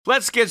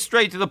Let's get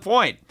straight to the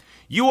point.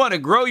 You want to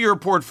grow your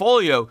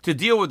portfolio to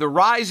deal with the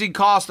rising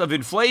cost of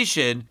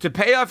inflation, to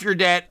pay off your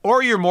debt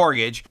or your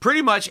mortgage,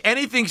 pretty much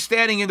anything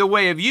standing in the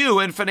way of you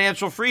and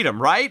financial freedom,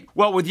 right?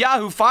 Well, with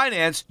Yahoo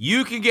Finance,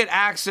 you can get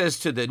access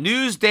to the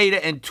news,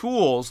 data, and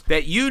tools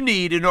that you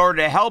need in order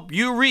to help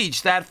you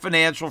reach that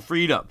financial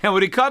freedom. And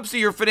when it comes to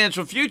your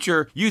financial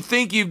future, you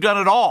think you've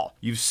done it all.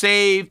 You've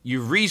saved,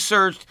 you've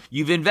researched,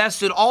 you've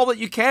invested all that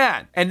you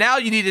can. And now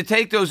you need to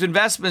take those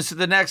investments to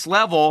the next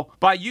level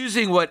by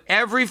using what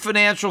every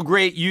financial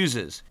great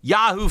uses.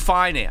 Yahoo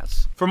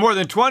Finance. For more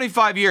than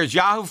 25 years,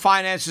 Yahoo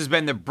Finance has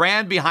been the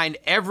brand behind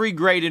every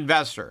great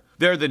investor.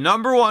 They're the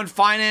 #1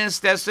 finance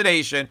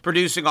destination,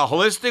 producing a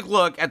holistic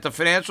look at the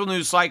financial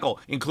news cycle,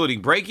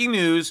 including breaking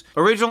news,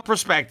 original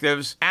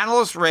perspectives,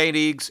 analyst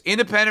ratings,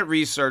 independent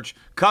research,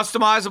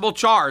 customizable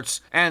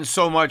charts, and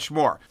so much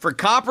more. For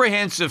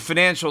comprehensive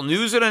financial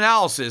news and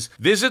analysis,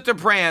 visit the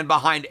brand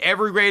behind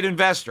every great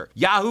investor,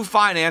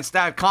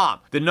 yahoofinance.com,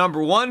 the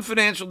 #1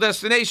 financial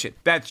destination.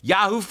 That's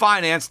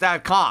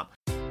yahoofinance.com.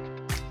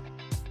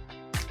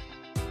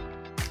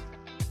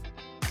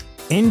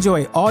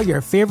 Enjoy all your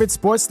favorite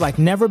sports like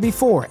never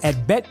before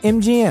at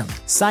BetMGM.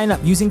 Sign up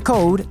using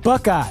code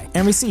Buckeye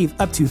and receive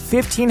up to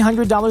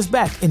 $1,500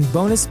 back in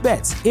bonus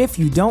bets if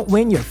you don't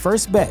win your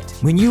first bet.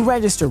 When you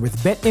register with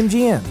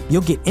BetMGM,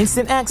 you'll get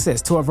instant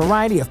access to a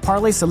variety of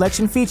parlay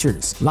selection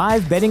features,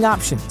 live betting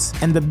options,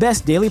 and the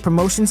best daily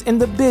promotions in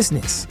the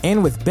business.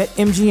 And with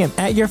BetMGM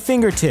at your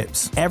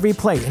fingertips, every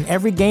play and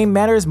every game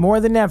matters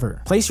more than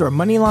ever. Place your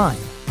money line,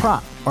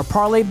 prop, or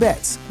parlay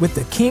bets with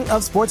the king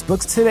of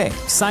sportsbooks today.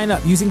 Sign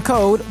up using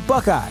code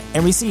Buckeye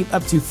and receive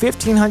up to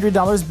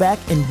 $1,500 back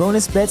in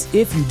bonus bets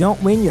if you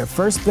don't win your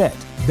first bet.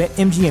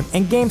 BetMGM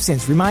and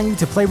GameSense remind you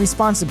to play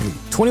responsibly.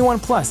 21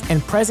 plus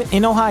and present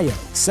in Ohio,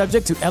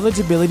 subject to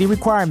eligibility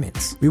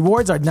requirements.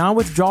 Rewards are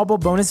non-withdrawable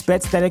bonus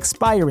bets that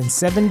expire in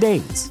 7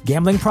 days.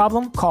 Gambling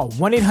problem? Call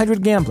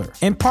 1-800-GAMBLER.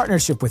 In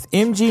partnership with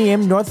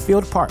MGM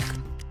Northfield Park.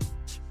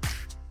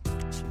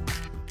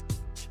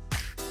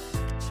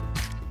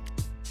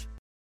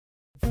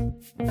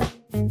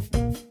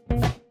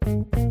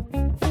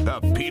 The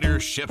Peter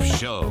Schiff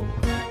Show.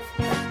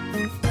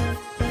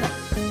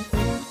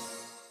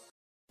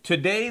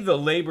 Today, the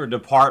Labor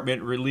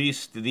Department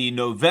released the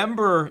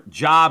November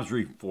jobs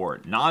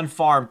report.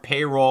 Non-farm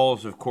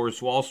payrolls, of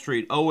course, Wall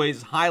Street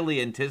always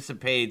highly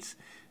anticipates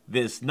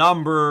this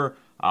number.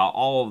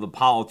 All of the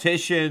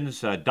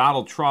politicians,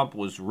 Donald Trump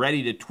was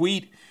ready to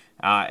tweet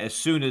as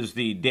soon as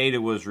the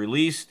data was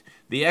released.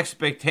 The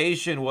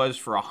expectation was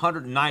for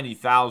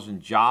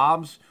 190,000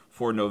 jobs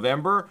for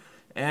November,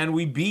 and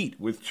we beat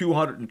with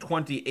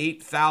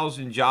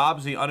 228,000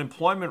 jobs. The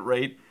unemployment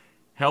rate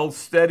held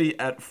steady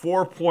at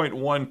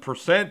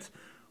 4.1%,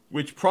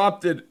 which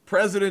prompted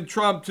President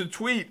Trump to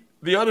tweet,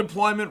 "The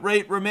unemployment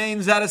rate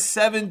remains at a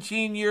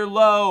 17-year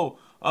low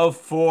of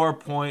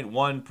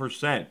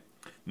 4.1%.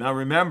 Now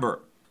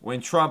remember,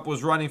 when Trump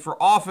was running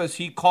for office,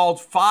 he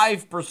called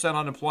 5%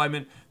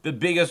 unemployment the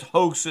biggest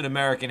hoax in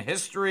American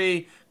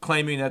history,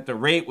 claiming that the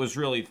rate was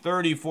really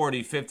 30,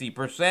 40,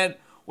 50%.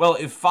 Well,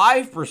 if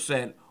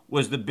 5%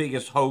 was the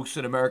biggest hoax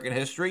in American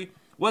history,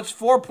 what's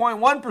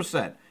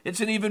 4.1%? It's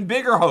an even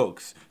bigger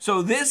hoax.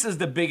 So this is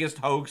the biggest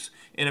hoax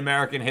in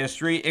American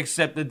history,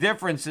 except the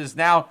difference is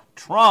now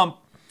Trump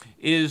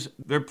is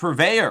the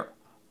purveyor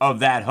of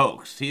that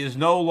hoax. He is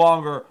no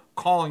longer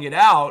calling it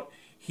out.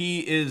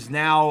 He is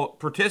now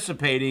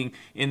participating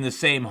in the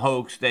same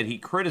hoax that he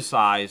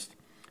criticized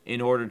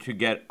in order to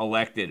get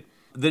elected.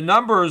 The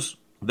numbers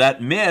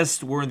that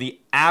missed were the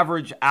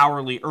average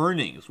hourly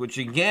earnings, which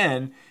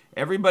again,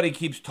 everybody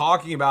keeps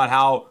talking about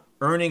how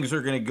earnings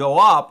are going to go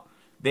up.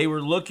 They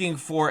were looking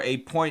for a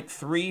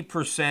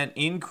 0.3%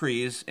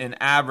 increase in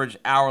average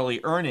hourly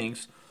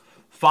earnings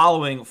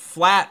following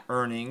flat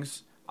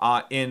earnings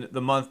in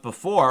the month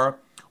before.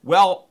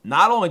 Well,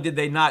 not only did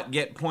they not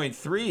get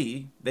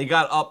 0.3, they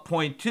got up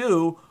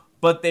 0.2,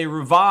 but they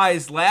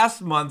revised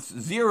last month's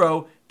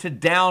 0 to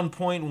down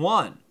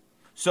 0.1.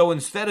 So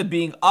instead of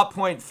being up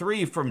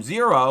 0.3 from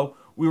 0,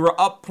 we were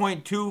up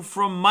 0.2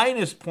 from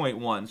minus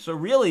 0.1. So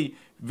really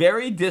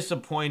very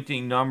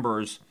disappointing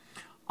numbers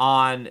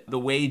on the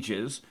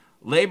wages.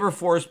 Labor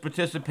force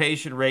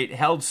participation rate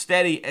held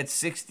steady at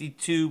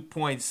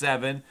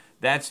 62.7.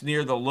 That's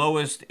near the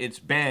lowest it's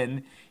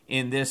been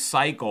in this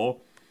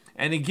cycle.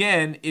 And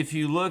again, if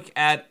you look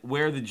at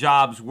where the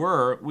jobs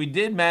were, we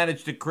did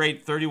manage to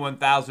create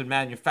 31,000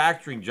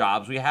 manufacturing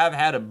jobs. We have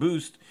had a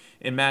boost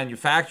in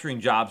manufacturing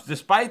jobs,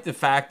 despite the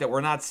fact that we're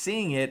not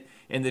seeing it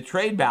in the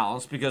trade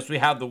balance because we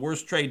have the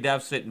worst trade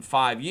deficit in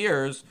 5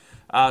 years.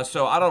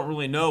 So I don't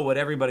really know what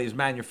everybody's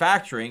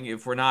manufacturing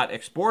if we're not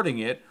exporting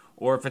it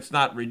or if it's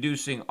not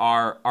reducing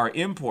our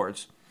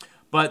imports.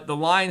 But the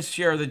lion's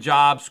share of the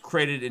jobs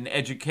created in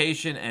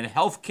education and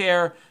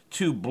healthcare,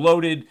 two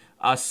bloated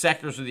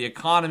sectors of the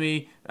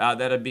economy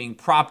that are being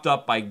propped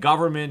up by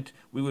government.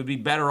 We would be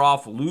better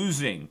off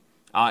losing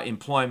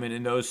employment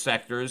in those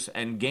sectors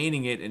and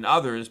gaining it in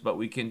others, but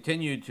we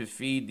continue to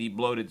feed the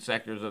bloated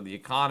sectors of the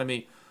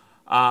economy.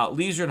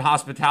 Leisure and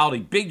hospitality,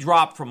 big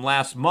drop from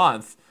last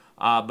month.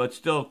 but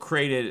still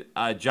created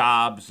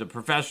jobs. The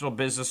professional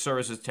business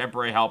services,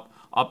 temporary help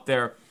up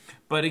there.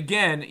 But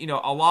again,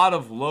 a lot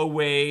of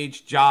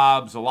low-wage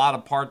jobs, a lot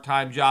of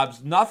part-time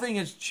jobs, nothing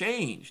has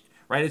changed,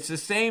 right? It's the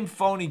same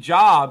phony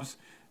jobs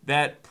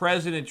that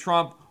President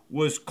Trump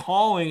was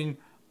calling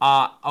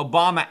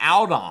Obama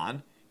out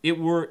on.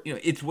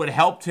 It's what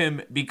helped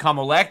him become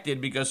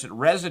elected because it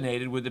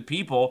resonated with the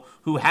people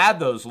who had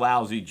those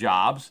lousy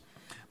jobs.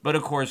 But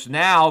of course,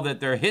 now that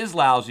they're his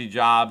lousy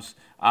jobs,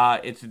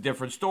 it's a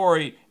different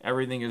story.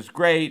 Everything is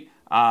great,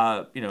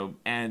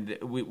 and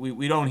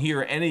we don't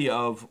hear any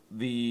of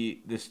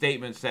the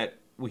statements that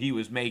he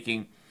was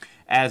making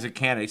as a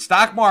candidate.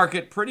 Stock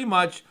market pretty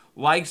much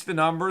likes the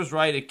numbers,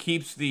 right? It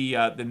keeps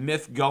the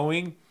myth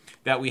going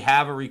that we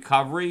have a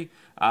recovery.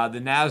 The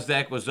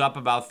NASDAQ was up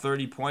about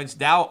 30 points.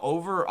 Dow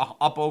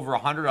up over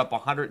 100, up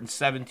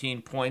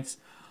 117 points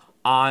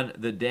on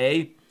the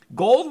day.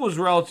 Gold was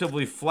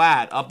relatively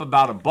flat, up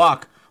about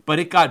 $1, but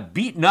it got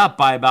beaten up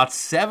by about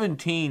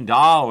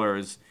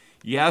 $17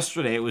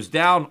 yesterday. It was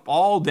down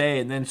all day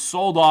and then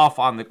sold off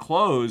on the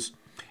close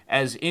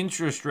as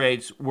interest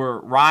rates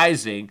were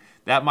rising.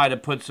 That might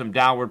have put some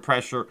downward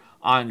pressure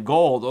on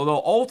gold,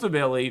 although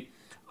ultimately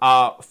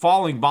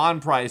falling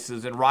bond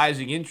prices and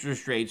rising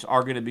interest rates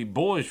are going to be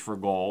bullish for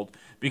gold,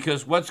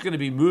 because what's going to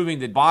be moving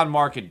the bond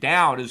market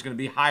down is going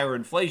to be higher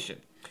inflation.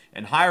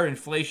 And higher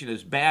inflation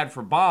is bad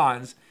for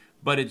bonds,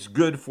 but it's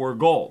good for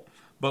gold.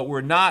 But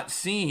we're not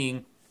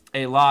seeing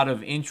a lot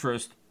of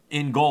interest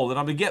in gold. And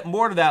I'm going to get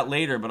more to that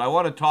later, but I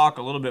want to talk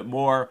a little bit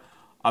more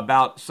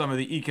about some of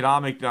the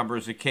economic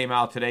numbers that came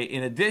out today.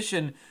 In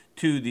addition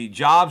to the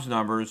jobs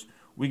numbers,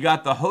 we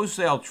got the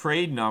wholesale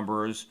trade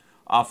numbers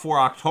for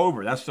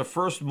October. That's the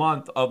first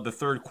month of the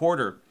third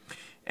quarter.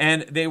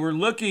 And they were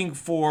looking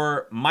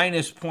for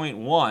minus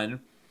 0.1.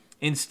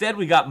 Instead,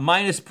 we got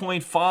minus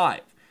 0.5.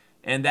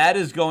 And that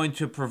is going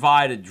to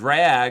provide a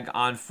drag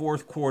on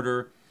fourth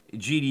quarter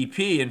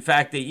GDP. In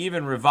fact, they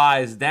even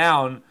revised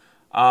down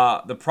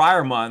the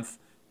prior month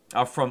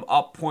from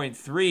up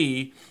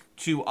 0.3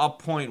 to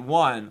up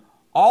 0.1.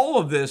 All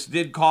of this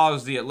did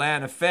cause the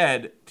Atlanta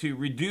Fed to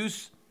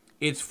reduce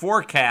its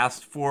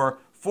forecast for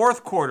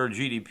fourth quarter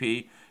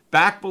GDP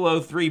back below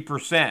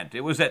 3%.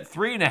 It was at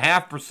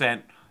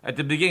 3.5% at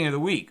the beginning of the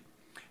week.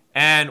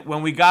 And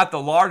when we got the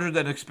larger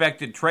than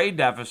expected trade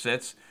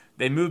deficits,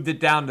 they moved it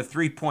down to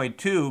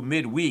 3.2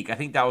 midweek. I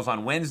think that was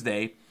on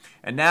Wednesday.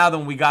 And now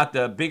when we got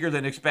the bigger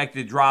than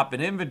expected drop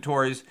in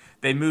inventories,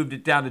 they moved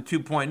it down to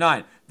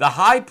 2.9. The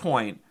high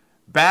point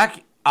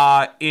back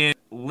in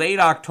late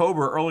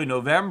October, early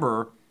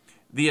November,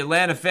 the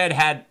Atlanta Fed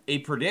had a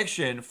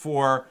prediction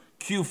for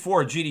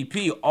Q4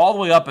 GDP all the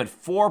way up at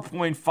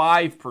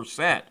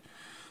 4.5%.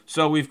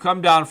 So we've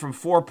come down from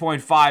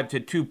 4.5 to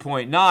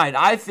 2.9.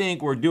 I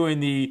think we're doing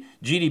the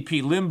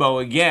GDP limbo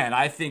again.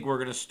 I think we're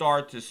going to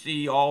start to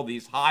see all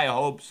these high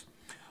hopes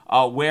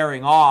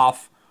wearing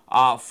off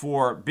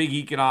for big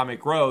economic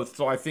growth.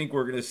 So I think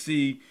we're going to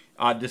see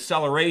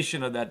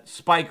deceleration of that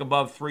spike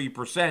above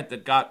 3%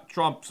 that got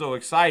Trump so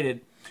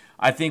excited.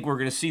 I think we're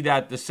going to see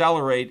that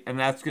decelerate, and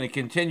that's going to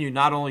continue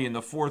not only in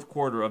the fourth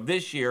quarter of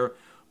this year,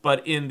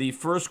 but in the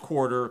first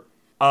quarter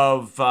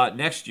of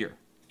next year.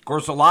 Of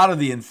course, a lot of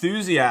the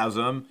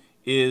enthusiasm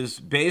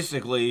is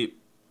basically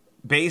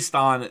based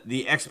on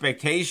the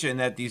expectation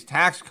that these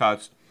tax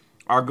cuts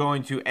are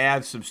going to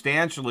add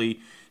substantially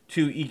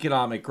to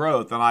economic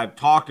growth. And I've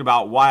talked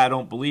about why I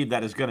don't believe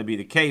that is going to be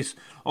the case,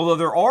 although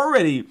they're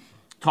already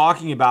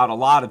talking about a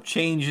lot of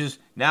changes.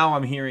 Now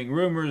I'm hearing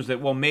rumors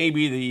that, well,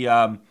 maybe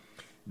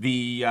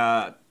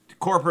the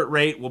corporate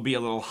rate will be a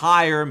little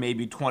higher,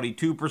 maybe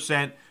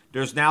 22%.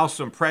 There's now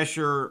some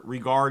pressure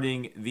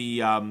regarding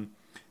the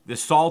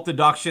SALT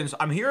deductions.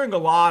 I'm hearing a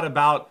lot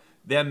about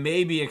them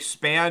maybe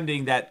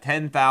expanding that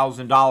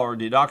 $10,000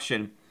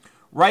 deduction.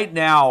 Right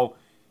now,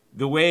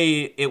 the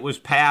way it was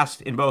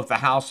passed in both the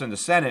House and the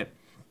Senate,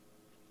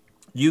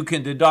 you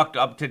can deduct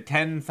up to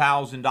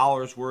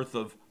 $10,000 worth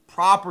of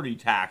property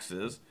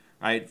taxes,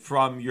 right,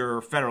 from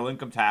your federal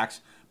income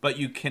tax, but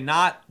you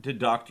cannot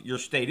deduct your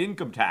state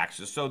income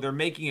taxes. So they're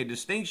making a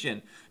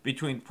distinction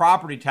between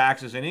property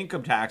taxes and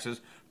income taxes,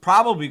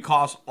 probably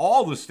because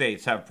all the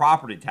states have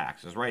property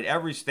taxes, right?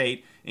 Every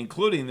state,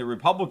 including the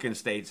Republican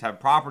states, have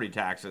property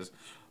taxes,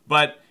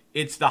 but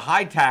it's the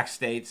high tax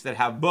states that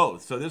have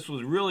both. So this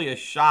was really a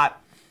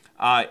shot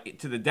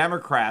to the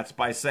Democrats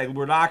by saying,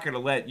 we're not going to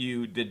let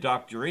you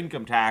deduct your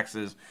income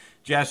taxes,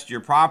 just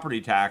your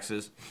property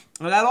taxes.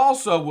 And that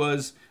also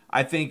was,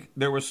 I think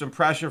there was some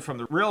pressure from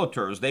the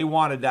realtors. They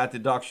wanted that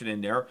deduction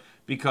in there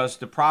because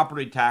the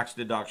property tax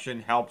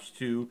deduction helps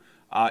to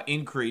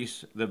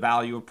increase the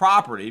value of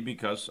property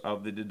because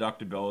of the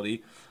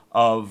deductibility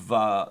of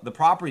the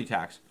property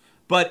tax.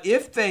 But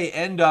if they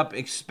end up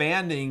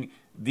expanding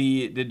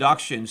the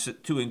deductions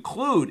to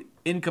include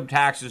income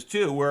taxes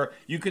too, where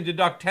you can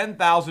deduct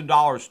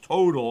 $10,000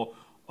 total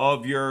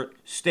of your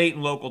state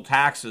and local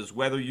taxes,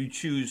 whether you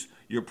choose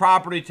your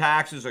property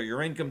taxes or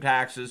your income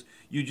taxes,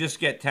 you just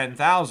get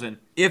 $10,000.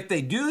 If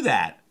they do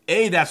that,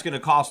 that's going to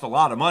cost a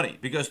lot of money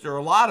because there are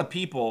a lot of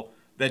people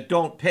that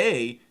don't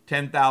pay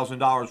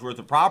 $10,000 worth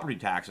of property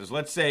taxes.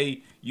 Let's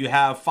say you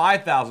have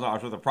 $5,000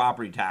 worth of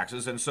property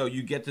taxes, and so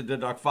you get to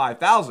deduct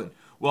 $5,000.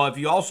 Well, if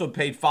you also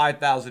paid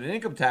 $5,000 in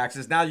income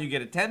taxes, now you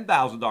get a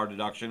 $10,000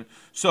 deduction.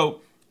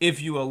 So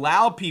if you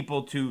allow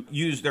people to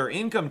use their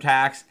income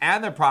tax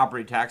and their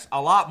property tax,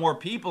 a lot more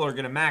people are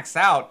going to max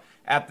out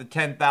at the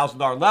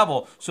 $10,000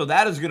 level. So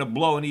that is going to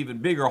blow an even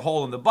bigger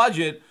hole in the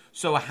budget.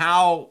 So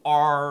how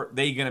are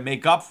they going to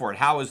make up for it?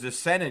 How is the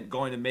Senate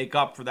going to make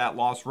up for that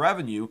lost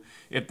revenue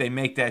if they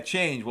make that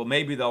change? Well,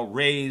 maybe they'll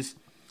raise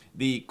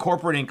the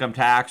corporate income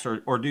tax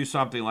or do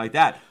something like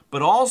that.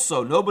 But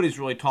also, nobody's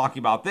really talking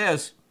about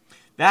this.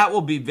 That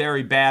will be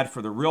very bad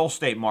for the real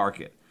estate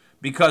market,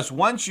 because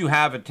once you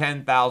have a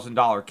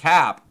 $10,000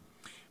 cap,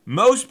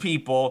 most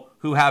people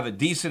who have a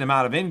decent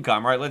amount of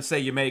income, right? Let's say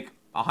you make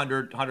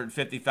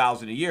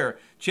 $150,000 a year.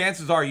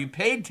 Chances are you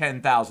paid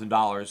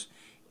 $10,000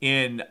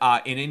 in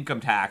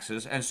income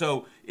taxes, and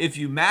so if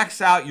you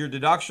max out your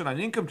deduction on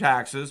income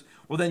taxes,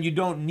 well, then you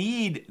don't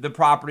need the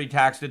property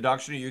tax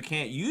deduction, or you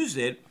can't use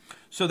it.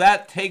 So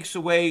that takes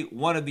away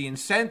one of the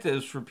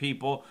incentives for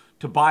people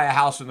to buy a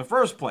house in the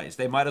first place.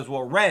 They might as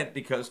well rent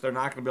because they're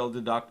not going to be able to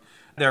deduct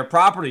their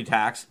property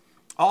tax.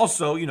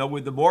 Also,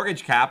 with the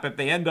mortgage cap, if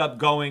they end up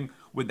going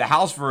with the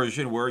house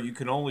version where you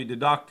can only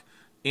deduct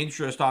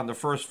interest on the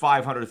first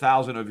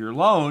 $500,000 of your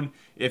loan,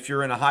 if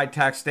you're in a high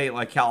tax state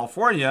like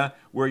California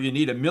where you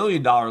need $1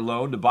 million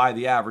loan to buy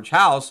the average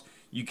house,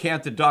 you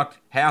can't deduct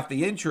half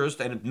the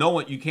interest, and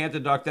you can't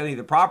deduct any of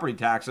the property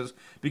taxes,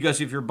 because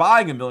if you're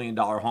buying $1 million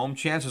home,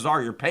 chances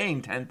are you're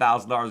paying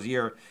 $10,000 a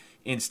year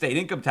in state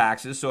income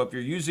taxes. So if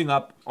you're using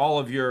up all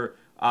of your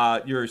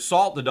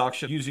SALT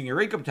deduction using your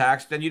income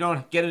tax, then you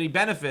don't get any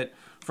benefit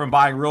from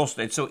buying real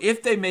estate. So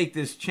if they make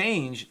this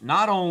change,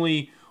 not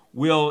only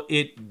will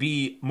it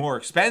be more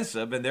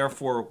expensive and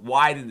therefore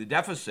widen the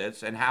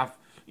deficits and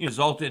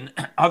result in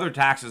other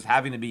taxes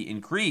having to be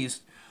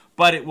increased,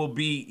 but it will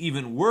be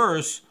even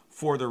worse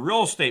for the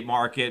real estate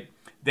market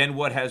than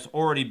what has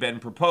already been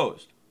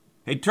proposed.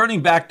 Hey,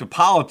 turning back to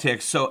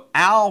politics, so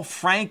Al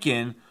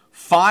Franken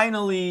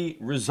finally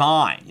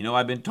resigned.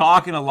 I've been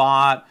talking a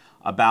lot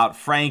about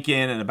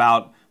Franken and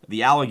about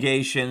the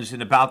allegations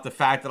and about the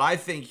fact that I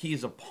think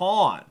he's a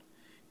pawn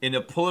in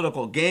a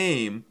political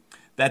game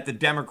that the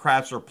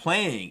Democrats are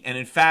playing. And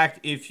in fact,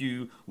 if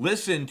you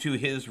listen to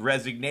his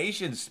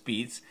resignation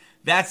speech,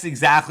 that's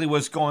exactly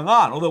what's going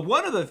on. Although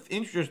one of the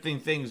interesting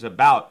things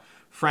about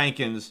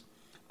Franken's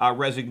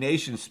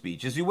resignation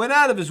speech is he went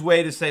out of his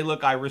way to say,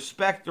 look, I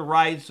respect the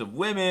rights of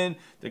women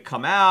to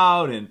come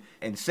out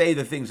and say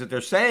the things that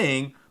they're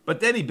saying. But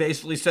then he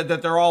basically said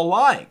that they're all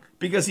lying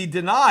because he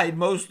denied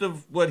most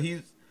of what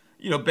he's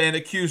been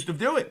accused of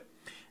doing.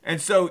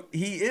 And so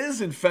he is,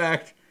 in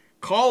fact,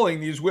 calling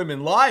these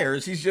women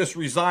liars. He's just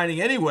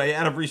resigning anyway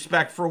out of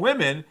respect for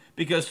women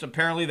because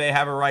apparently they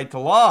have a right to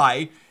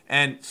lie.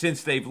 And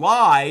since they've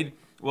lied,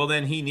 well,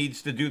 then he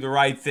needs to do the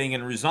right thing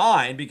and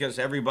resign because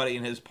everybody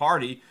in his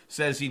party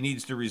says he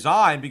needs to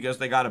resign because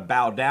they got to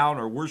bow down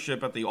or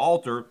worship at the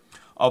altar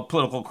of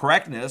political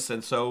correctness.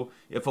 And so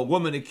if a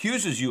woman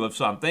accuses you of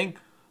something,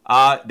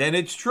 then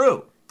it's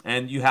true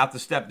and you have to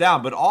step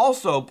down. But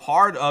also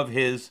part of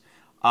his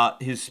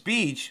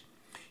speech,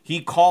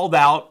 he called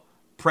out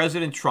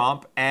President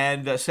Trump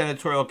and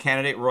senatorial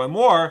candidate Roy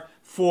Moore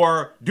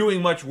for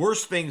doing much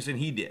worse things than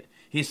he did.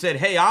 He said,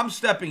 hey, I'm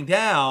stepping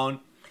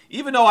down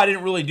even though I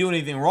didn't really do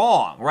anything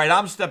wrong, right?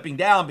 I'm stepping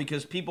down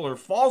because people are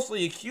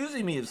falsely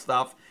accusing me of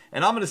stuff,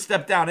 and I'm going to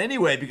step down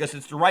anyway because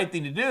it's the right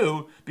thing to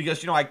do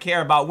because, I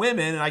care about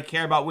women and I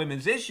care about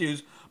women's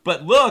issues.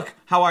 But look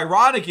how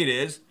ironic it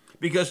is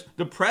because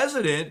the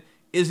president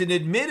is an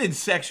admitted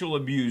sexual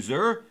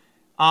abuser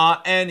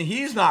and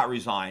he's not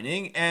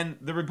resigning, and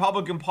the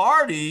Republican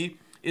Party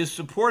is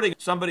supporting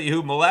somebody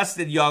who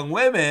molested young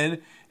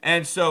women.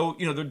 And so,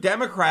 the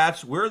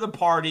Democrats, we're the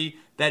party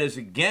that is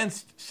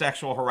against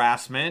sexual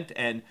harassment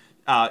and,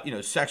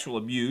 sexual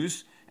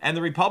abuse. And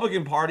the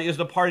Republican Party is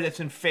the party that's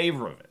in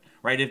favor of it,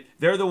 right? If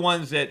they're the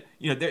ones that,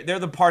 they're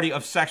the party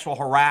of sexual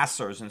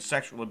harassers and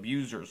sexual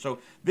abusers. So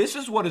this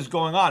is what is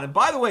going on. And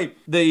by the way,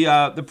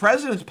 the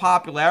president's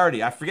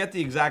popularity, I forget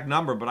the exact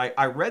number, but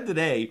I read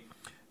today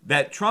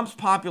that Trump's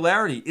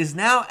popularity is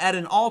now at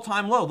an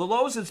all-time low, the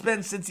lowest it's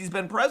been since he's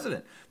been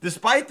president,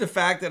 despite the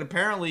fact that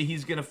apparently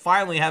he's going to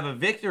finally have a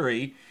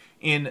victory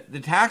in the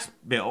tax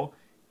bill.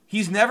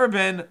 He's never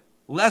been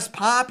less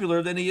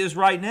popular than he is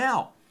right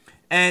now.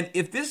 And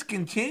if this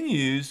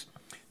continues,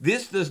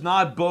 this does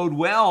not bode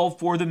well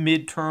for the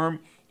midterm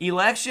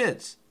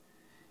elections.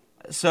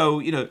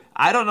 So,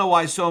 I don't know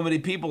why so many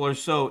people are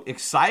so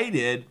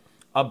excited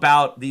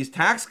about these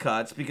tax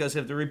cuts, because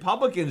if the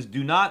Republicans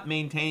do not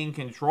maintain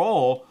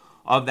control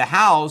of the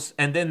House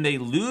and then they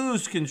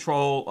lose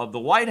control of the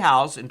White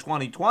House in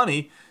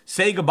 2020,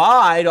 say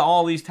goodbye to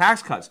all these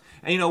tax cuts.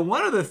 And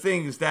one of the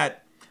things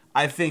that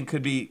I think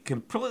could be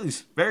completely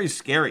very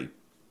scary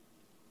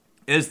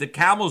is the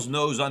camel's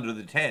nose under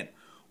the tent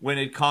when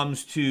it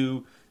comes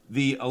to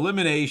the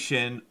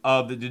elimination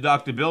of the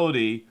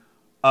deductibility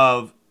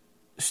of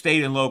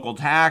state and local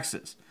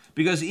taxes.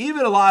 because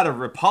even a lot of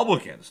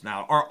Republicans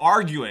now are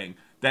arguing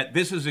that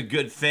this is a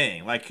good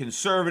thing. Like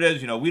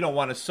conservatives, we don't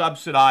want to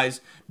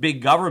subsidize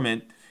big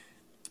government.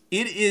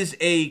 It is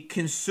a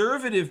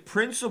conservative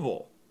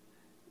principle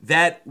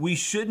that we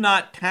should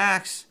not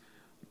tax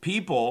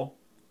people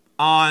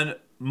on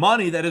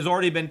money that has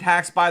already been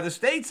taxed by the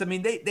states. I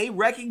mean, they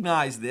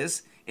recognize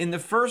this in the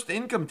first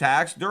income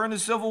tax during the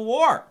Civil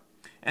War.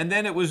 And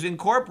then it was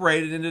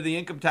incorporated into the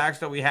income tax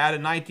that we had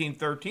in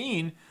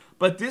 1913.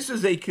 But this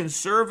is a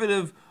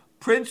conservative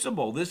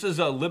principle. This is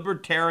a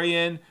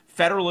libertarian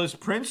federalist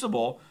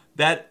principle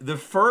that the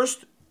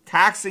first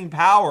taxing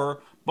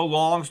power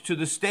belongs to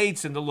the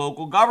states and the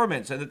local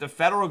governments, and that the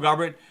federal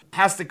government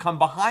has to come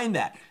behind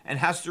that and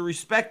has to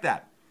respect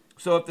that.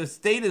 So if the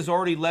state has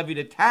already levied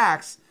a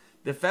tax,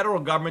 the federal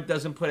government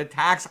doesn't put a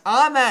tax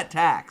on that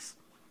tax.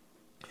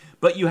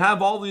 But you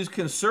have all these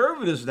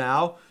conservatives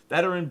now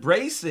that are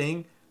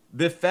embracing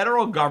the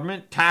federal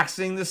government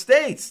taxing the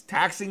states,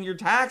 taxing your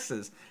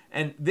taxes.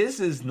 And this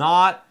is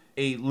not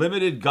a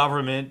limited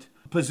government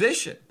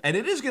position. And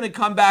it is going to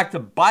come back to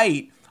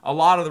bite a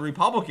lot of the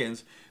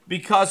Republicans,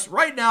 because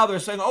right now they're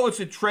saying, oh, it's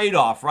a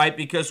trade-off, right?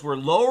 Because we're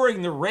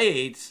lowering the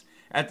rates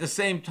at the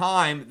same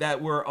time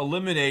that we're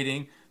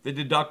eliminating the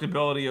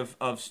deductibility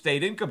of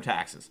state income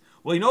taxes.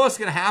 Well, you know what's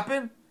going to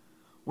happen?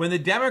 When the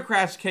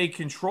Democrats take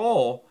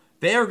control,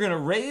 they are going to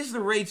raise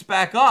the rates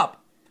back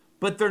up,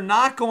 but they're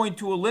not going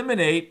to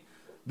eliminate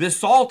the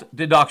SALT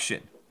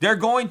deduction. They're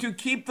going to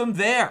keep them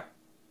there.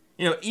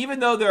 Even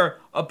though they're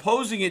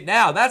opposing it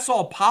now, that's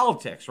all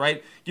politics,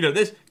 right?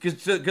 This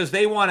because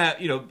they want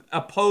to,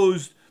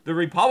 oppose the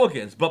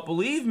Republicans. But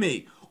believe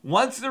me,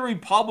 once the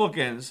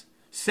Republicans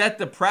set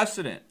the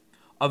precedent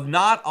of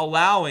not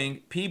allowing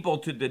people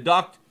to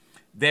deduct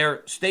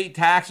their state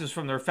taxes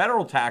from their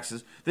federal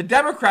taxes, the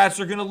Democrats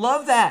are going to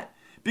love that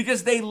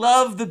because they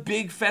love the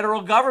big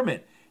federal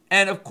government.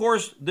 And of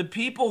course, the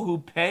people who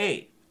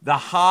pay the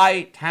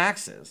high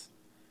taxes,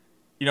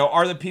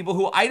 are the people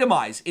who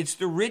itemize. It's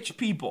the rich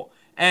people.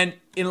 And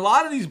in a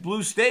lot of these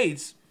blue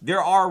states,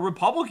 there are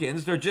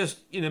Republicans. They're just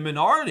in a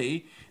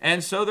minority.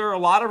 And so there are a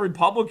lot of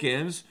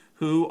Republicans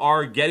who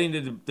are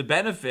getting the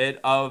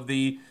benefit of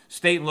the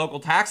state and local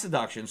tax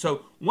deduction.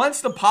 So once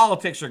the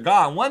politics are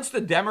gone, once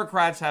the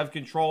Democrats have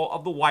control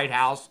of the White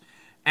House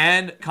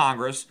and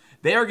Congress,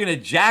 they are going to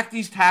jack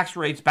these tax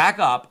rates back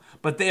up,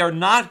 but they are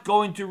not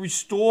going to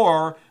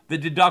restore the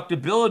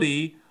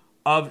deductibility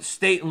of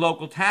state and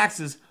local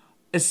taxes,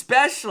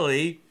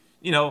 especially,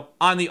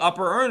 on the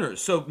upper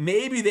earners. So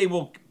maybe they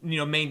will,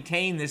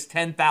 maintain this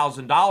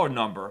 $10,000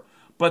 number,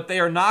 but they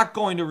are not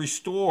going to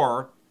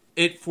restore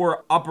it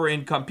for upper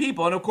income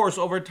people. And of course,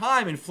 over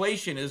time,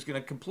 inflation is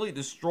going to completely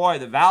destroy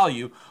the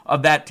value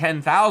of that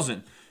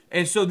 $10,000.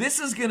 And so this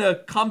is going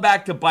to come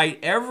back to bite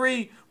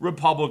every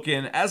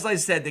Republican. As I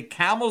said, the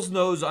camel's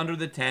nose under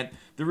the tent.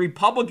 The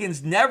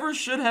Republicans never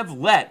should have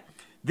let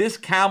this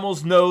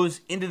camel's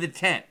nose into the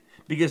tent,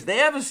 because they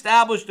have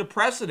established a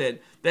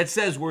precedent that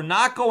says we're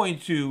not going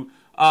to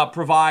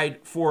provide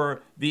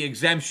for the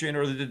exemption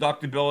or the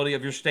deductibility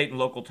of your state and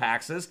local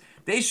taxes.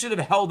 They should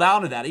have held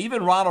on to that.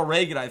 Even Ronald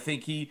Reagan, I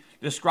think he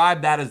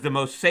described that as the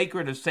most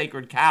sacred of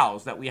sacred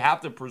cows, that we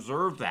have to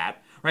preserve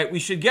that, right? We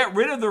should get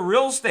rid of the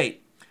real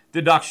estate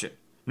deduction.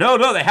 No,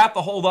 they have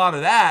to hold on to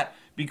that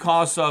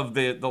because of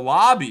the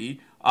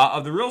lobby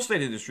of the real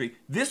estate industry.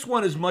 This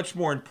one is much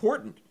more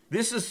important.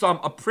 This is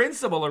a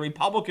principle, a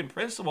Republican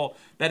principle,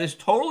 that is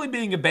totally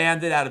being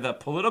abandoned out of a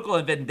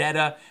political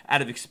vendetta,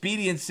 out of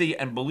expediency.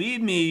 And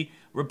believe me,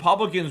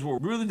 Republicans will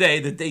rue the day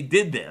that they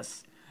did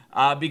this,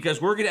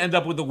 because we're going to end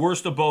up with the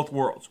worst of both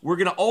worlds. We're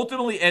going to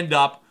ultimately end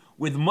up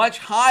with much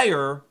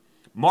higher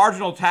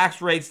marginal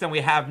tax rates than we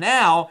have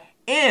now,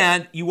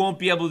 and you won't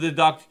be able to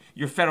deduct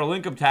your federal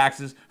income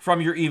taxes from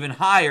your even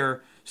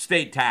higher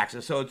state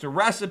taxes. So it's a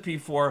recipe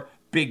for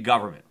big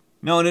government.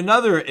 Now, in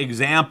another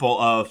example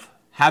of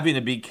having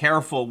to be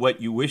careful what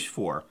you wish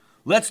for,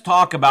 let's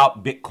talk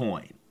about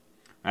Bitcoin.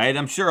 Right?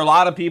 I'm sure a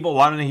lot of people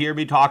wanted to hear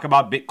me talk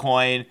about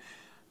Bitcoin,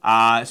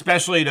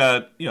 especially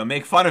to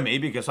make fun of me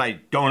because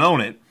I don't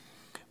own it.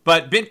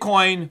 But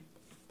Bitcoin,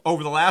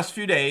 over the last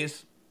few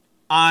days,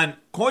 on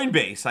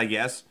Coinbase, I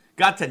guess,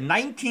 got to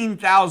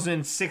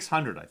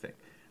 19,600, I think.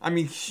 I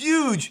mean,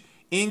 huge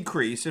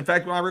increase. In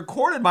fact, when I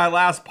recorded my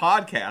last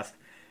podcast,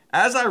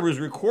 as I was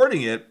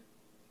recording it,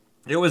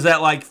 it was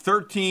at like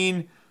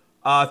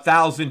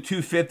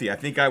 13,250. I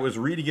think I was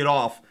reading it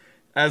off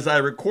as I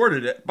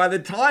recorded it. By the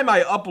time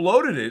I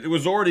uploaded it, it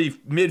was already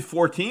mid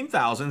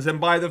 14,000s,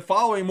 and by the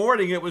following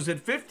morning, it was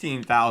at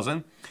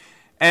 15,000.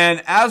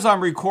 And as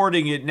I'm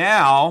recording it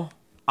now,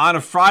 on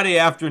a Friday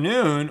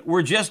afternoon,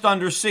 we're just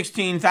under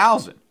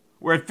 16,000.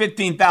 We're at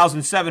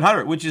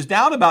 15,700, which is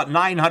down about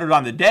 900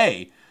 on the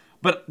day.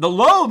 But the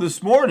low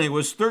this morning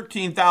was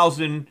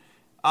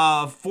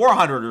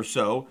 13,400 or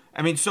so.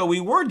 I mean, so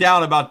we were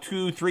down about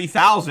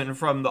 3,000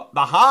 from the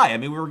high. I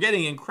mean, we were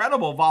getting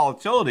incredible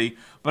volatility,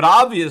 but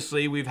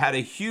obviously we've had a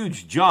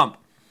huge jump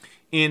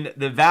in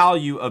the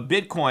value of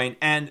Bitcoin.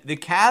 And the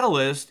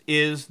catalyst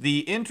is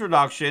the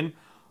introduction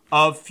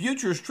of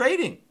futures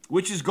trading,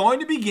 which is going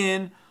to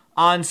begin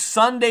on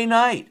Sunday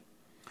night.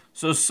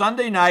 So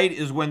Sunday night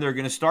is when they're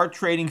going to start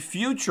trading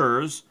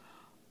futures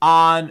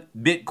on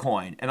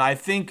Bitcoin. And I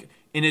think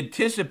in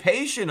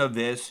anticipation of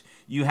this,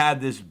 you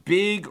had this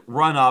big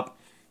run up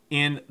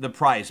in the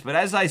price. But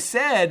as I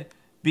said,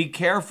 be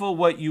careful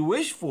what you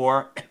wish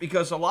for,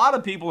 because a lot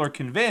of people are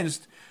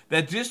convinced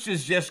that this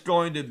is just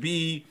going to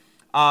be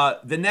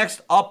the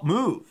next up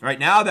move. Right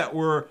now that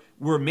we're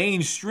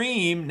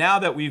mainstream, now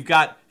that we've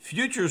got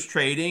futures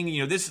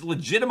trading, this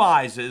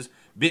legitimizes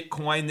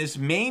Bitcoin, this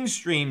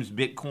mainstreams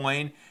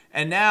Bitcoin,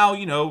 and now,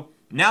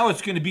 now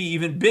it's going to be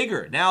even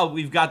bigger. Now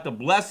we've got the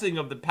blessing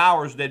of the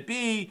powers that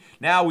be.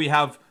 Now we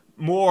have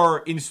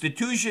more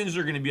institutions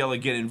are going to be able to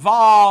get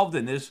involved,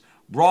 and this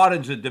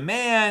broadens the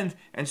demand,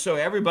 and so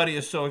everybody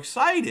is so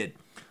excited.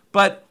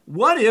 But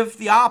what if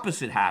the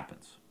opposite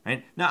happens?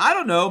 Right? Now, I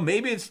don't know,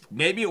 maybe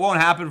it won't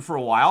happen for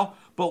a while,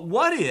 but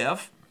what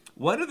if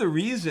one of the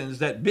reasons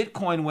that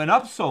Bitcoin went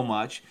up so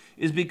much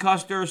is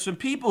because there are some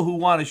people who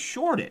want to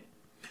short it,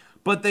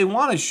 but they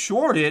want to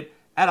short it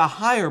at a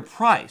higher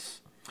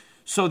price.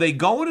 So they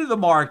go into the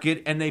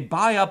market and they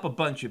buy up a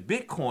bunch of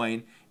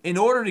Bitcoin in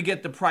order to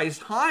get the price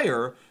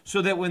higher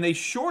so that when they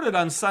short it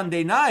on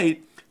Sunday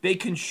night, they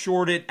can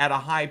short it at a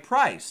high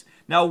price.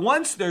 Now,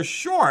 once they're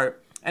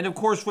short, and of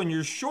course, when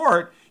you're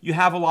short, you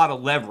have a lot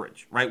of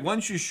leverage, right?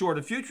 Once you short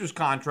a futures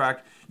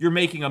contract, you're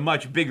making a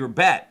much bigger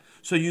bet.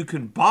 So you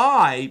can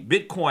buy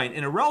Bitcoin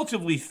in a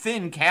relatively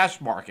thin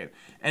cash market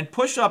and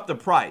push up the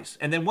price.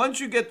 And then once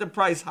you get the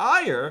price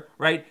higher,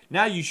 right,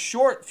 now you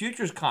short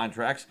futures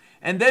contracts.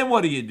 And then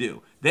what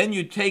do? Then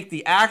you take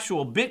the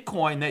actual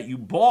Bitcoin that you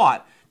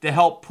bought to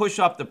help push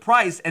up the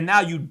price, and now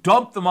you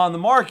dump them on the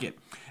market.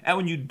 And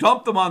when you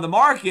dump them on the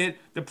market,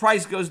 the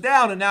price goes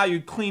down, and now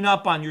you clean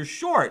up on your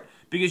short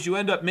because you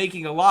end up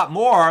making a lot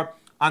more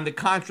on the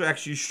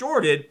contracts you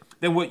shorted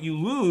than what you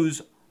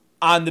lose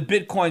on the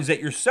Bitcoins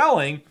that you're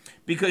selling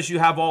because you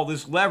have all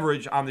this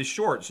leverage on the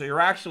short. So you're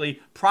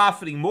actually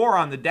profiting more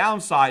on the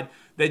downside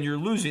than you're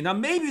losing. Now,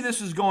 maybe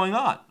this is going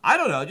on. I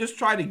don't know. Just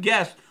try to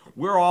guess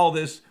where all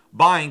this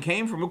buying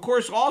came from. Of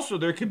course, also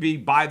there could be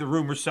buy the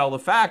rumor, sell the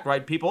fact,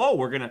 right? People,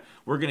 we're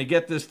gonna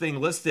get this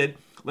thing listed.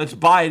 Let's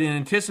buy it in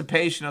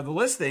anticipation of the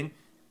listing,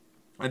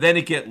 and then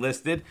it get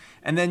listed,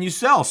 and then you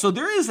sell. So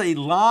there is a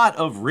lot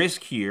of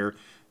risk here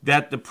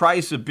that the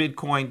price of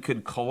Bitcoin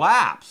could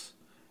collapse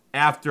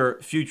after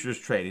futures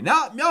trading.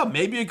 Now,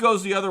 maybe it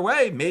goes the other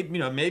way.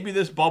 Maybe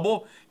this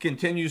bubble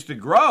continues to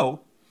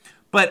grow.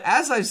 But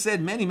as I've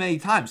said many, many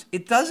times,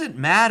 it doesn't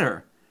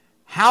matter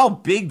how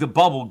big the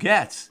bubble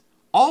gets.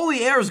 All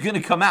the air is going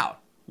to come out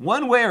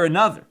one way or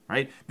another,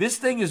 right? This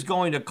thing is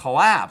going to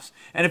collapse.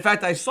 And in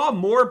fact, I saw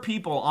more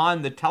people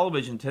on the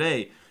television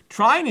today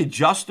trying to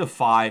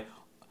justify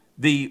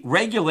the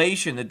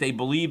regulation that they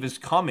believe is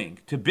coming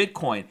to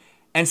Bitcoin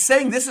and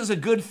saying this is a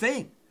good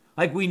thing.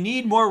 Like, we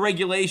need more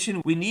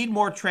regulation. We need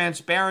more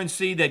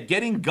transparency, that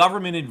getting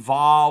government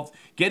involved,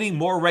 getting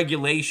more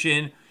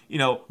regulation,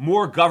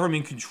 more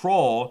government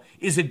control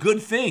is a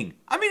good thing.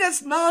 I mean,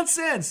 that's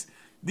nonsense.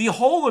 The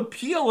whole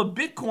appeal of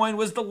Bitcoin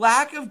was the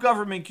lack of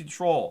government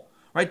control,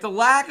 right? The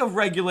lack of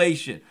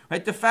regulation,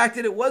 right? The fact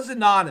that it was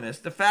anonymous,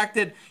 the fact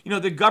that,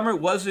 the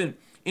government wasn't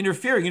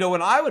interfering.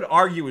 When I would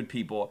argue with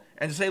people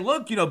and say,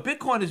 look,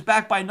 Bitcoin is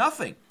backed by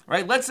nothing,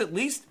 right? Let's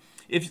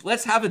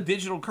have a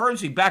digital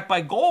currency backed by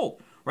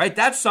gold, right?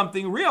 That's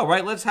something real,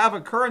 right? Let's have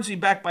a currency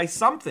backed by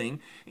something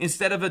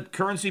instead of a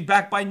currency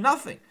backed by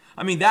nothing.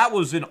 I mean, that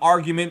was an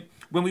argument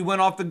when we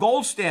went off the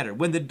gold standard.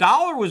 When the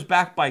dollar was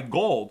backed by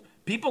gold,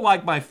 people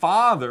like my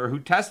father, who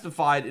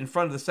testified in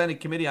front of the Senate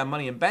Committee on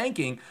Money and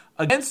Banking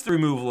against the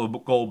removal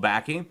of gold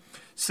backing,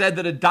 said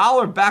that a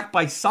dollar backed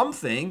by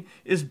something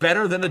is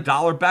better than a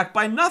dollar backed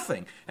by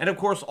nothing. And of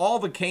course, all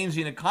the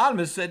Keynesian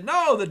economists said,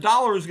 no, the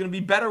dollar is going to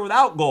be better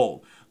without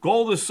gold.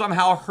 Gold is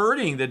somehow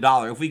hurting the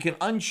dollar. If we can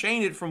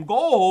unchain it from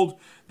gold,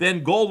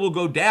 then gold will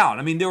go down.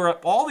 I mean, there were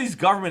all these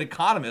government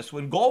economists,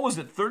 when gold was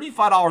at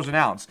 $35 an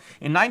ounce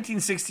in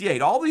 1968,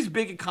 all these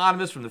big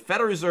economists from the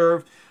Federal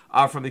Reserve,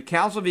 from the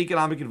Council of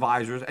Economic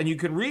Advisors, and you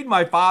can read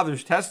my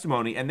father's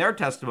testimony and their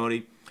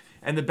testimony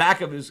in the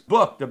back of his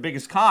book, The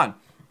Biggest Con.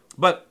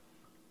 But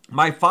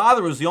my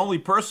father was the only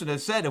person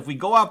that said if we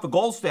go out the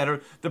gold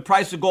standard, the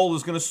price of gold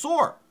is going to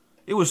soar.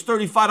 It was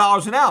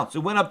 $35 an ounce. It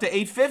went up to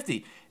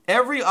 $8.50.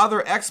 Every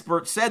other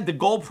expert said the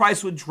gold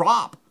price would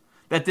drop,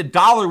 that the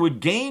dollar would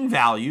gain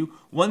value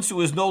once it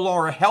was no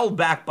longer held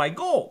back by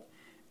gold.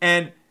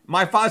 And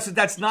my father said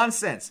that's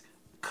nonsense.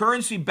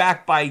 Currency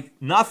backed by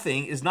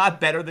nothing is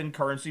not better than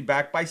currency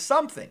backed by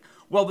something.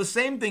 Well, the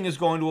same thing is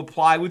going to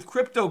apply with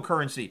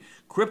cryptocurrency.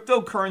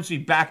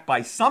 Cryptocurrency backed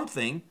by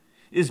something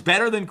is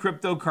better than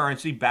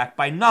cryptocurrency backed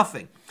by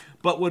nothing.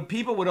 But what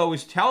people would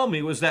always tell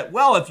me was that,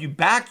 well, if you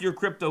back your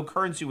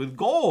cryptocurrency with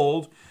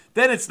gold,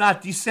 then it's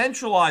not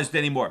decentralized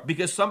anymore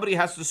because somebody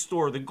has to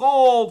store the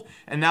gold,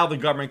 and now the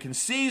government can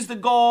seize the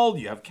gold.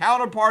 You have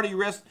counterparty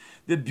risk.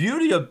 The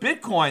beauty of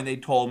Bitcoin, they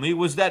told me,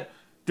 was that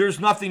there's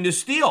nothing to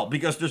steal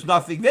because there's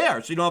nothing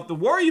there, so you don't have to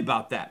worry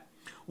about that.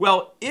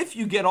 Well, if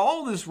you get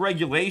all this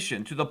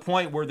regulation to the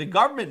point where the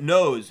government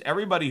knows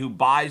everybody who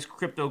buys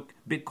crypto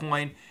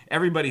Bitcoin,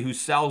 everybody who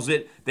sells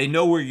it, they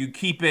know where you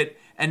keep it,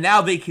 and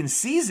now they can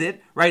seize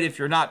it, right? If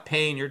you're not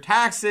paying your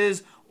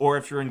taxes or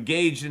if you're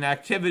engaged in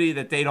activity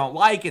that they don't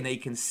like, and they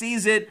can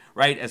seize it,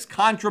 right, as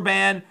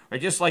contraband,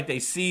 right? Just like they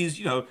seize,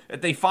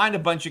 if they find a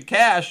bunch of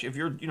cash, if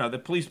you're,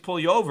 the police pull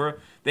you over,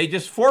 they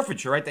just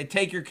forfeit you, right? They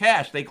take your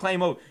cash. They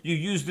claim, oh, you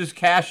used this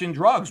cash in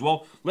drugs.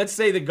 Well, let's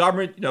say the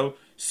government,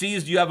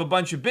 sees you have a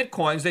bunch of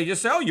Bitcoins. They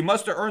just say, oh, you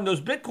must have earned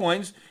those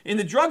Bitcoins in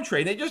the drug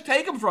trade. They just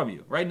take them from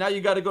you, right? Now you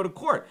got to go to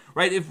court,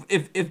 right?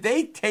 If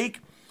they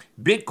take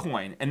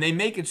Bitcoin and they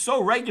make it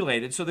so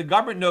regulated so the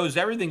government knows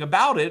everything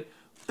about it,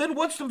 then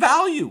what's the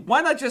value?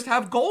 Why not just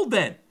have gold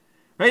then,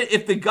 right?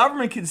 If the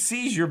government can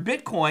seize your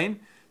Bitcoin,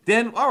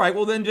 then all right,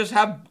 well then just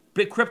have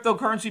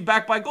cryptocurrency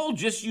backed by gold.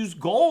 Just use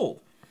gold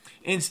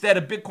instead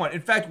of Bitcoin.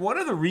 In fact, one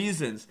of the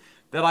reasons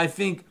that I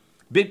think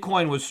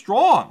Bitcoin was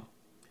strong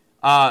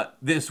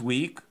this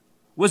week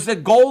was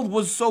that gold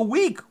was so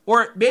weak,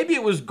 or maybe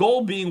it was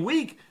gold being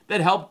weak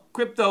that helped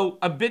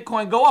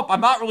Bitcoin go up.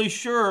 I'm not really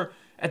sure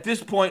at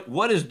this point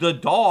what is the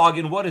dog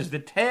and what is the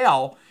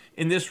tail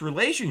in this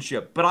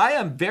relationship, but I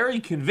am very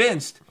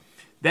convinced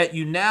that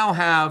you now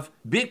have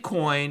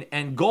Bitcoin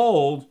and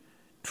gold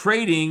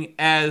trading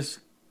as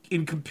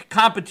in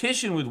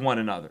competition with one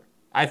another.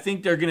 I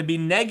think they're going to be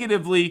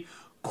negatively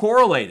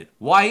correlated.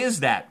 Why is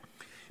that?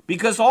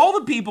 Because all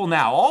the people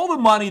now, all the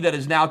money that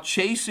is now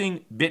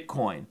chasing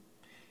Bitcoin,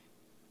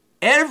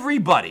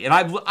 everybody, and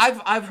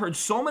I've heard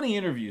so many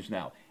interviews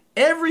now,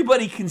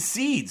 everybody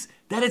concedes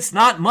that it's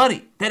not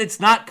money, that it's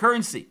not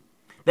currency,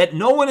 that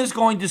no one is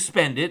going to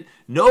spend it,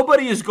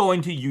 nobody is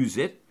going to use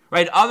it,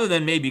 right, other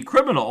than maybe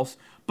criminals,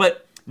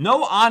 but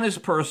no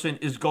honest person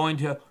is going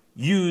to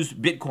use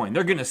Bitcoin.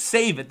 They're going to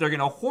save it, they're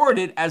going to hoard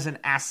it as an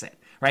asset,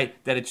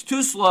 right, that it's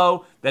too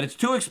slow, that it's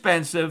too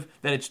expensive,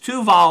 that it's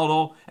too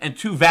volatile and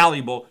too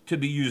valuable to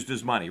be used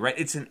as money, right?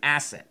 It's an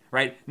asset,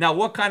 right? Now,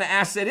 what kind of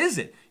asset is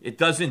it? It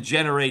doesn't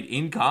generate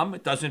income,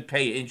 it doesn't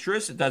pay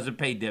interest, it doesn't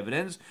pay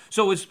dividends,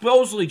 so it's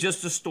supposedly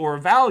just a store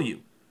of value,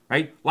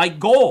 right?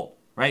 Like gold.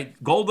 Right?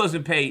 Gold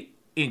doesn't pay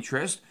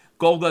interest.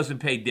 Gold doesn't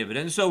pay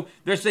dividends. So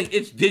they're saying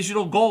it's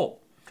digital gold.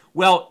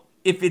 Well,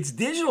 if it's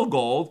digital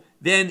gold,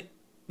 then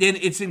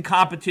it's in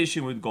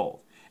competition with gold.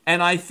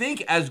 And I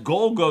think as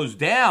gold goes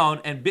down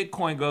and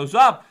Bitcoin goes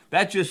up,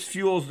 that just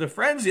fuels the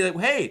frenzy. Like,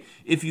 hey,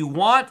 if you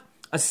want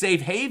a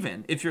safe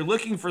haven, if you're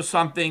looking for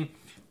something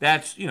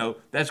that's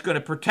going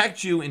to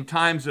protect you in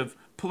times of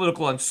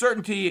political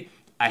uncertainty,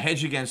 a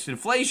hedge against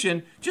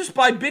inflation, just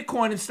buy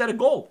Bitcoin instead of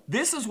gold.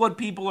 This is what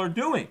people are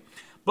doing.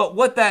 But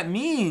what that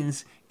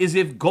means is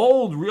if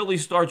gold really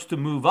starts to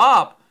move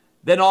up,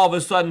 then all of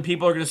a sudden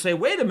people are going to say,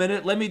 wait a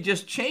minute, let me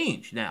just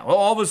change now. Well,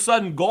 all of a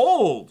sudden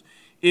gold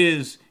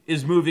is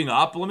moving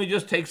up. Let me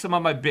just take some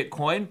of my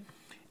Bitcoin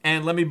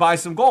and let me buy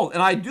some gold.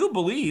 And I do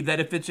believe that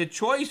if it's a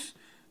choice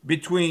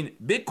between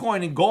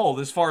Bitcoin and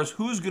gold as far as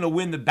who's going to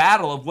win the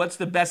battle of what's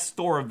the best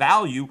store of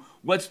value,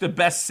 what's the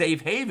best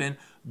safe haven,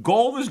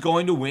 gold is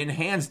going to win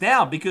hands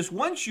down. Because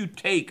once you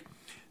take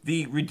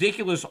the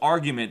ridiculous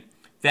argument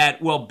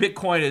that, well,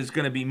 Bitcoin is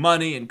going to be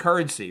money and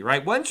currency,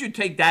 right? Once you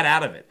take that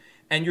out of it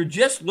and you're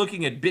just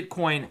looking at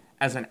Bitcoin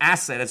as an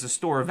asset, as a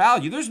store of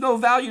value, there's no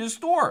value to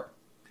store,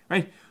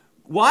 right?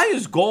 Why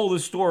is gold a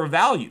store of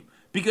value?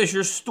 Because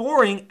you're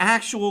storing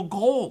actual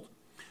gold.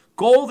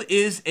 Gold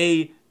is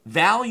a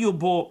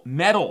valuable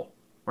metal,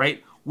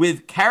 right,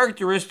 with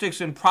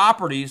characteristics and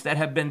properties that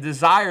have been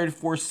desired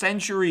for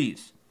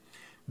centuries.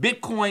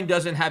 Bitcoin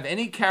doesn't have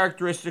any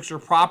characteristics or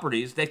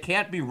properties that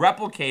can't be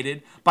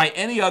replicated by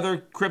any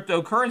other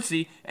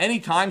cryptocurrency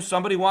anytime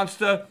somebody wants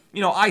to,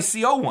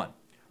 ICO one,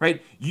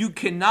 right? You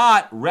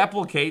cannot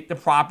replicate the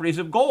properties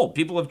of gold.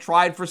 People have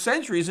tried for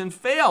centuries and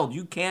failed.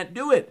 You can't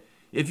do it.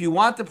 If you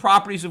want the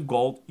properties of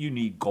gold, you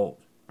need gold,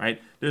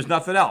 right? There's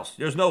nothing else.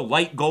 There's no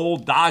light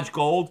gold, Dodge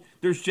gold.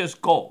 There's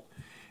just gold.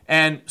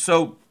 And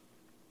so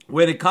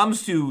when it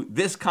comes to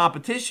this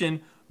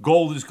competition,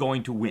 gold is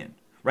going to win.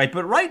 Right,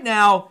 but right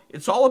now,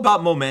 it's all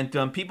about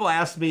momentum. People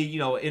ask me,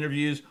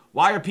 interviews,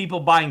 why are people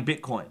buying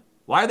Bitcoin?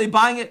 Why are they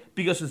buying it?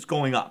 Because it's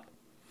going up.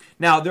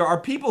 Now, there are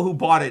people who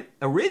bought it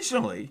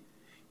originally,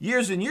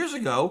 years and years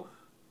ago,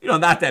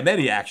 not that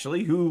many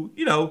actually, who,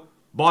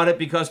 bought it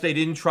because they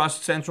didn't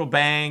trust central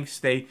banks,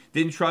 they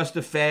didn't trust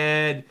the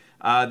Fed,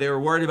 they were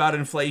worried about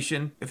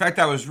inflation. In fact,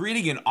 I was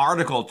reading an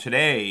article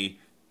today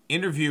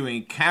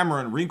interviewing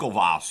Cameron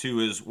Winklevoss, who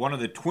is one of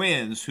the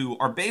twins who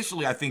are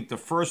basically, I think, the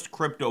first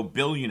crypto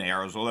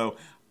billionaires, although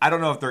I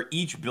don't know if they're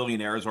each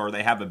billionaires or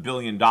they have $1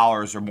 billion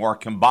or more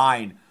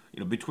combined,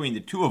 between the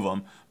two of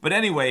them. But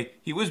anyway,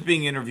 he was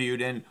being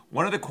interviewed, and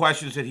one of the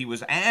questions that he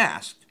was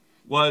asked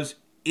was,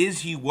 is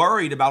he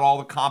worried about all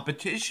the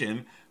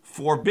competition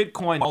for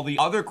Bitcoin, all the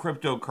other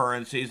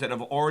cryptocurrencies that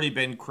have already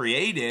been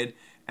created,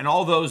 and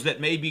all those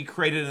that may be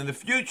created in the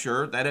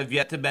future that have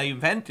yet to be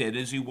invented?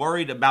 Is he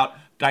worried about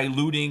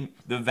diluting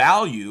the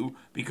value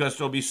because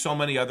there'll be so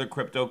many other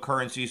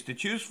cryptocurrencies to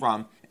choose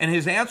from? And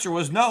his answer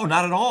was no,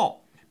 not at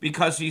all.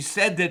 because he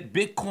said that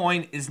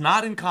Bitcoin is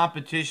not in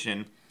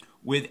competition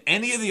with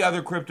any of the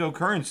other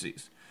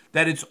cryptocurrencies,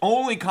 that its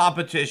only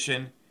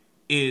competition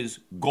is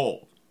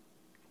gold.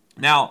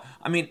 Now,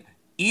 I mean,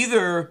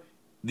 either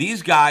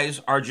these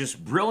guys are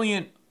just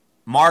brilliant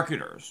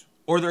marketers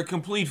or they're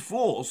complete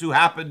fools who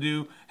happen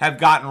to have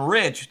gotten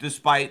rich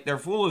despite their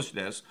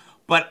foolishness.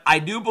 But I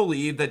do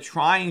believe that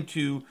trying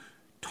to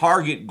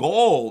target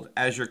gold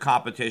as your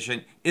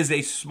competition is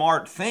a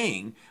smart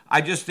thing.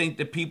 I just think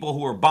that people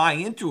who are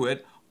buying into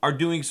it are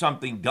doing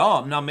something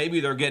dumb. Now, maybe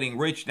they're getting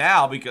rich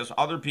now because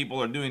other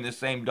people are doing the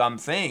same dumb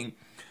thing.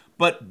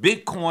 But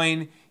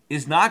Bitcoin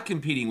is not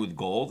competing with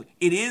gold.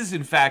 It is,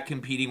 in fact,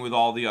 competing with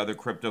all the other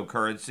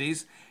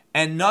cryptocurrencies.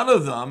 And none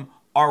of them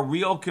are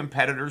real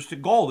competitors to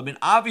gold. I mean,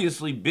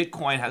 obviously,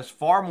 Bitcoin has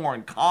far more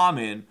in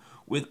common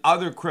with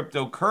other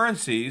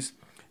cryptocurrencies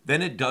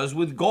than it does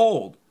with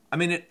gold. I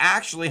mean, it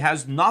actually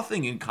has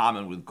nothing in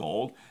common with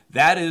gold.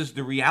 That is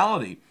the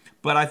reality.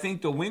 But I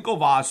think the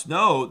Winklevoss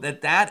know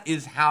that that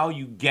is how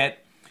you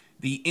get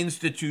the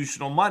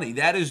institutional money.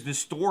 That is the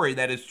story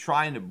that is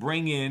trying to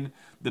bring in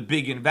the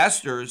big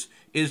investors,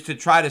 is to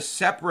try to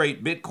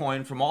separate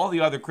Bitcoin from all the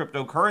other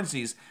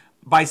cryptocurrencies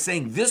by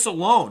saying this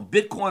alone,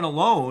 Bitcoin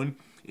alone,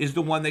 is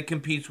the one that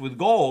competes with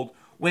gold,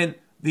 when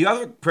the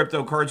other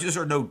cryptocurrencies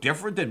are no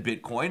different than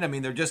Bitcoin. I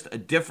mean, they're just a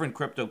different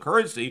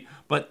cryptocurrency,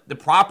 but the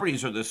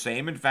properties are the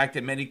same. In fact,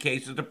 in many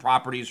cases, the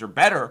properties are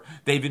better.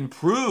 They've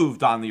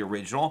improved on the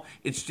original.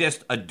 It's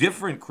just a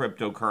different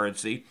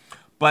cryptocurrency.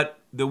 But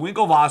the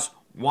Winklevoss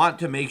want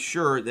to make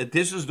sure that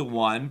this is the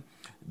one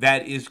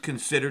that is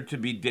considered to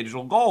be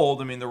digital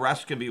gold. I mean, the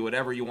rest can be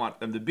whatever you want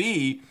them to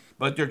be,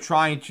 but they're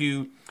trying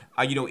to,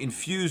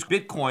 infuse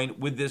Bitcoin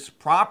with this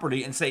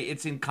property and say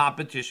it's in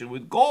competition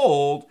with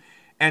gold.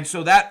 And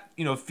so that,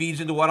 feeds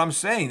into what I'm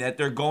saying, that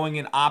they're going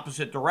in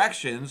opposite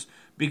directions,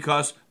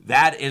 because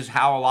that is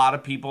how a lot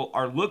of people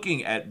are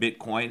looking at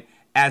Bitcoin,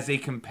 as a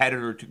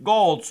competitor to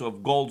gold. So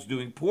if gold's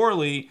doing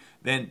poorly,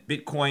 then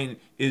Bitcoin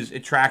is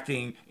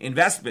attracting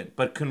investment.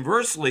 But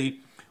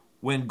conversely,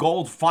 when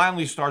gold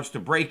finally starts to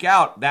break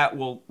out, that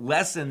will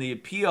lessen the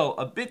appeal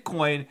of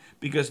Bitcoin,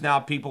 because now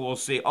people will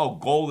say, oh,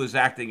 gold is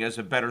acting as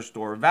a better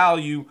store of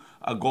value.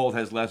 Gold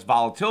has less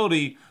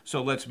volatility,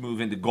 so let's move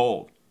into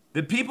gold.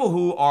 The people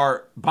who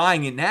are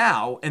buying it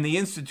now and the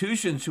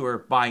institutions who are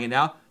buying it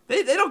now,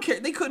 they don't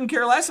care. They couldn't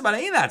care less about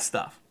any of that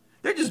stuff.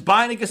 They're just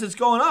buying it because it's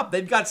going up.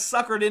 They've got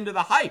suckered into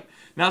the hype.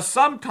 Now,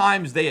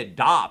 sometimes they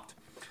adopt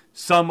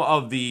some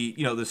of the,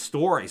 the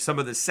story, some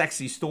of the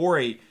sexy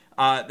story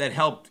that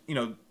helped,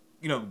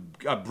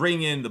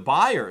 bring in the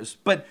buyers.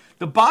 But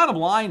the bottom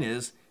line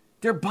is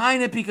they're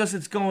buying it because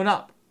it's going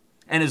up.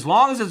 And as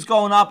long as it's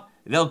going up,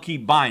 they'll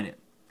keep buying it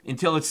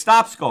until it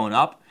stops going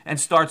up and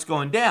starts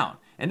going down.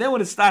 And then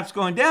when it starts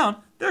going down,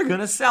 they're going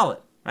to sell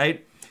it,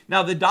 right?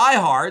 Now, the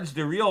diehards,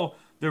 the real,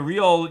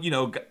 Bitcoin,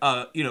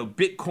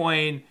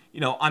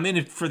 I'm in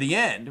it for the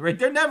end, right?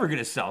 They're never going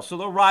to sell, so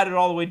they'll ride it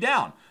all the way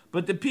down.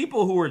 But the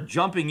people who are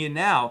jumping in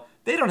now,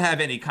 they don't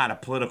have any kind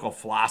of political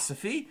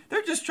philosophy.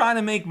 They're just trying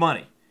to make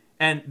money.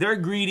 And they're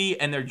greedy,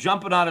 and they're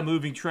jumping on a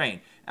moving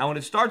train. And when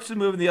it starts to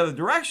move in the other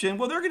direction,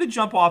 well, they're going to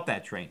jump off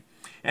that train.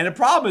 And the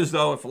problem is,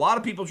 though, if a lot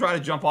of people try to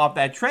jump off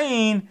that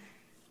train,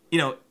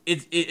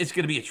 it's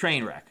going to be a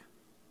train wreck.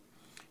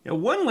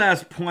 One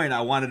last point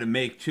I wanted to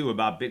make, too,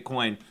 about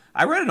Bitcoin.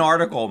 I read an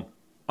article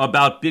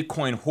about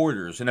Bitcoin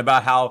hoarders and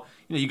about how,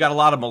 you got a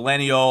lot of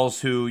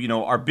millennials who,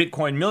 are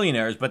Bitcoin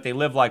millionaires, but they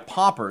live like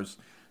paupers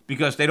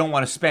because they don't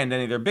want to spend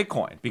any of their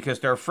Bitcoin, because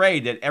they're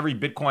afraid that every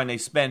Bitcoin they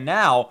spend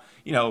now,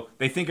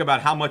 they think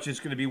about how much it's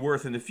going to be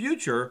worth in the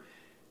future,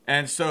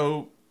 and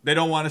so they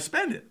don't want to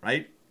spend it,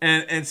 right?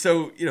 And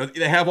so,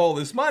 they have all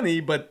this money,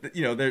 but,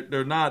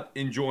 they're not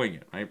enjoying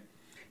it, right?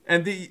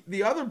 And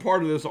the other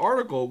part of this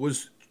article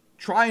was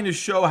trying to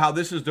show how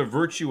this is the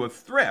virtue of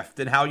thrift,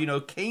 and how,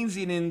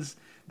 Keynesians,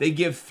 they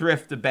give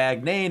thrift a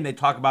bad name. They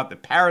talk about the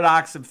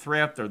paradox of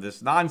thrift, or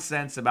this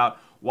nonsense about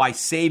why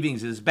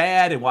savings is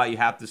bad and why you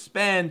have to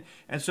spend.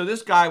 And so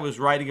this guy was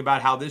writing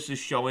about how this is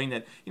showing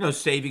that,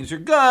 savings are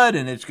good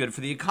and it's good for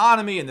the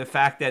economy, and the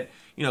fact that,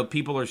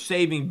 people are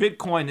saving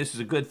Bitcoin, this is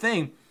a good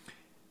thing.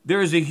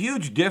 There is a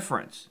huge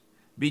difference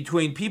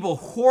between people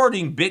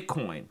hoarding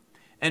Bitcoin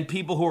and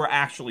people who are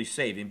actually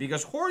saving,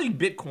 because hoarding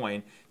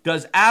Bitcoin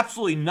does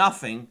absolutely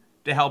nothing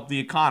to help the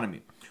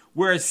economy,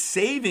 whereas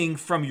saving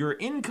from your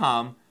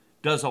income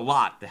does a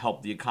lot to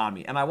help the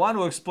economy. And I want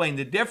to explain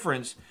the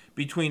difference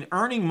between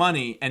earning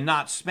money and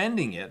not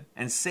spending it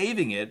and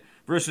saving it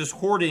versus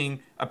hoarding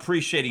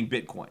appreciating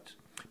Bitcoins.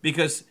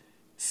 Because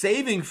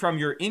saving from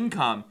your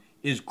income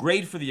is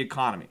great for the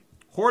economy.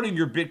 Hoarding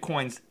your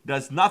Bitcoins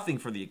does nothing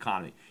for the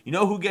economy. You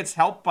know who gets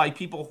helped by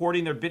people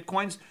hoarding their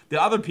Bitcoins?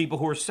 The other people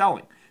who are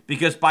selling.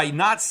 Because by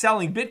not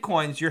selling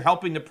Bitcoins, you're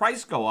helping the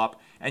price go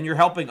up, and you're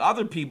helping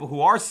other people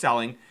who are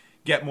selling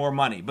get more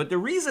money. But the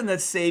reason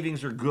that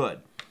savings are good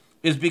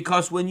is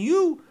because when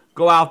you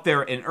go out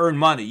there and earn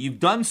money, you've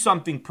done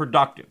something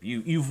productive.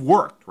 You've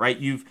worked, right?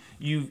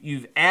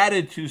 You've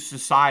added to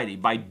society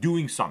by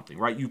doing something,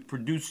 right? You've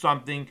produced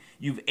something.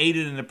 You've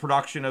aided in the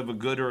production of a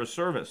good or a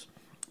service.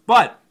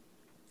 But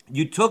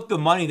you took the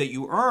money that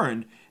you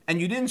earned and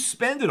you didn't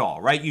spend it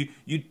all, right?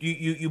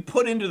 You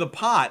put into the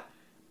pot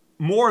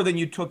more than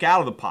you took out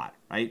of the pot,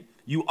 right?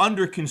 You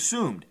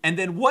underconsumed. And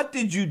then what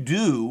did you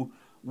do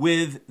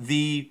with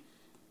the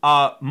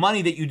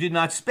money that you did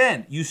not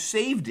spend? You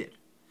saved it.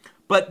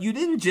 But you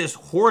didn't just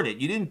hoard it.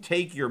 You didn't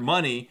take your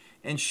money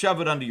and shove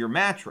it under your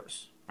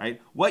mattress,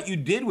 right? What you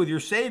did with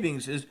your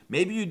savings is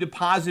maybe you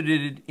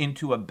deposited it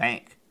into a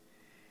bank.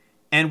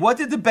 And what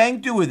did the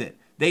bank do with it?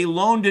 They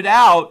loaned it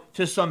out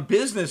to some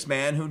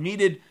businessman who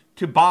needed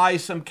to buy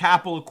some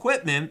capital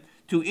equipment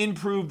to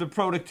improve the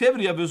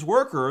productivity of his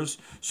workers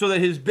so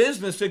that his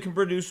business can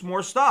produce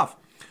more stuff.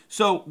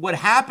 So what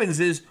happens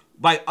is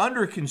by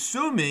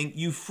under-consuming,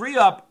 you free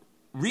up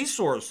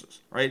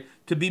resources, right,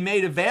 to be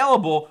made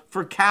available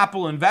for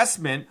capital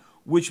investment,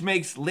 which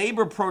makes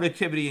labor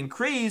productivity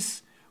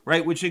increase,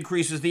 right, which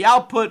increases the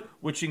output,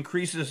 which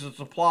increases the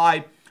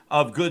supply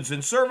of goods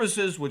and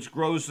services, which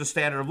grows the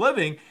standard of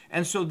living.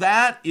 And so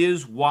that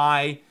is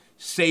why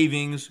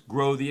savings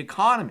grow the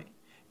economy.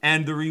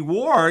 And the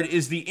reward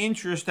is the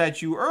interest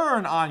that you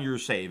earn on your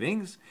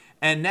savings.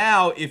 And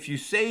now if you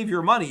save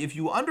your money, if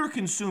you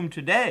underconsume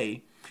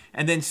today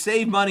and then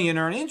save money and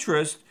earn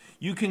interest,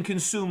 you can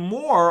consume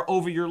more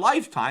over your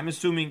lifetime,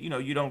 assuming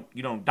you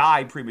don't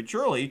die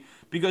prematurely,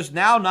 because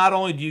now not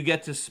only do you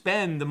get to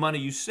spend the money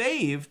you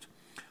saved,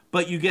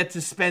 but you get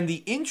to spend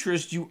the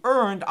interest you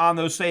earned on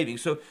those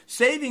savings. So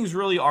savings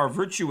really are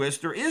virtuous.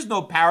 There is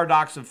no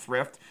paradox of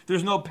thrift.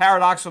 There's no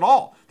paradox at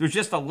all. There's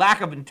just a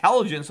lack of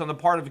intelligence on the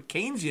part of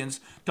Keynesians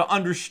to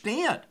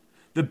understand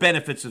the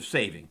benefits of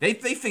saving. They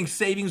think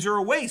savings are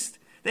a waste.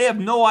 They have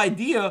no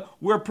idea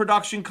where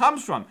production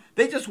comes from.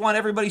 They just want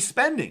everybody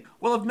spending.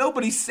 Well, if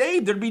nobody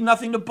saved, there'd be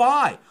nothing to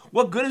buy.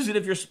 What good is it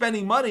if you're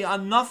spending money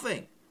on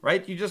nothing,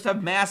 right? You just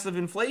have massive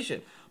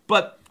inflation.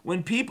 But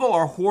when people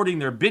are hoarding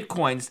their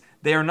Bitcoins,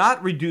 they are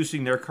not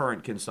reducing their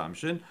current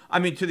consumption. I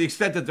mean, to the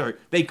extent that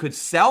they could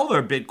sell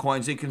their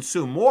Bitcoins and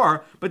consume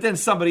more, but then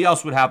somebody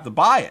else would have to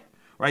buy it,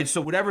 right?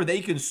 So whatever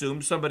they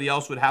consume, somebody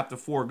else would have to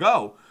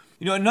forego.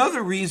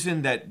 Another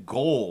reason that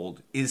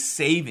gold is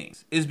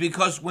savings is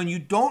because when you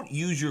don't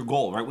use your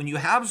gold, right? When you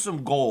have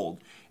some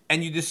gold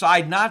and you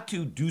decide not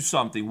to do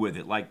something with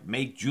it, like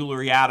make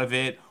jewelry out of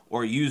it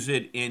or use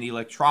it in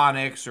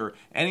electronics or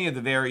any of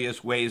the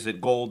various ways that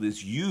gold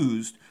is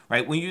used,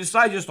 right? When you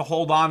decide just to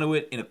hold on to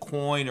it in a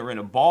coin or in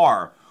a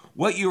bar,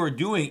 what you are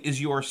doing is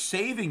you are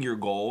saving your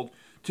gold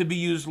to be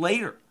used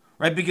later,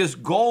 right? Because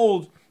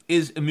gold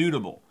is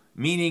immutable,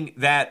 meaning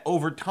that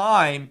over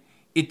time,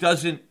 it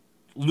doesn't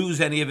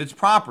lose any of its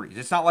properties.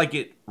 It's not like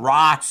it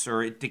rots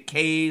or it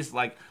decays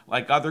like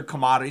other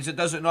commodities. It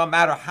doesn't no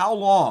matter how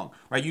long,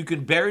 right? You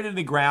can bury it in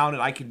the ground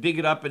and I can dig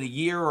it up in a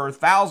year or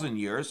 1,000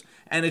 years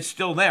and it's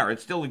still there.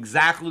 It's still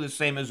exactly the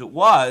same as it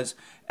was,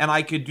 and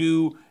I could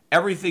do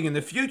everything in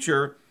the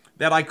future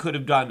that I could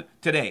have done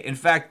today. In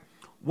fact,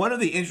 one of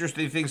the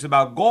interesting things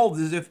about gold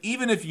is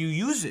even if you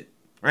use it,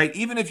 right?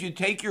 Even if you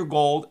take your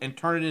gold and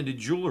turn it into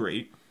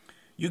jewelry,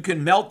 you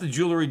can melt the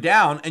jewelry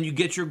down and you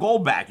get your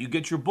gold back. You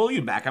get your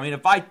bullion back. I mean,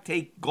 if I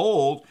take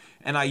gold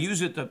and I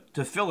use it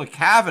to fill a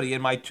cavity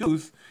in my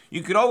tooth,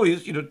 you could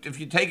always, if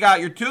you take out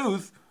your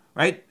tooth,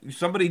 right, if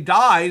somebody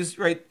dies,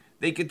 right,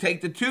 they could take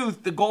the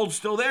tooth, the gold's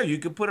still there. You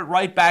could put it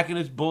right back in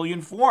its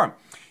bullion form.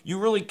 You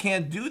really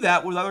can't do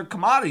that with other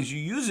commodities. You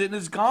use it and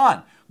it's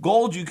gone.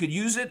 Gold, you could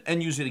use it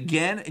and use it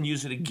again and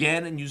use it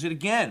again and use it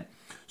again.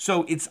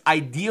 So it's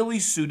ideally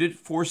suited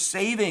for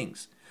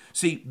savings.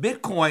 See,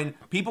 Bitcoin,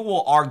 people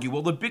will argue,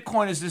 well, the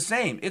Bitcoin is the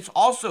same. It's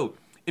also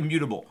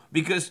immutable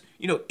because,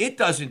 it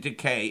doesn't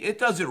decay. It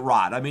doesn't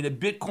rot. I mean, a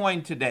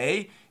Bitcoin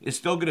today is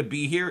still going to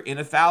be here in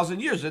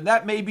 1,000 years, and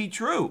that may be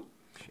true.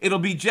 It'll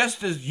be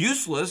just as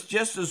useless,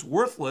 just as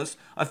worthless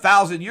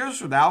 1,000 years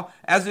from now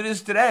as it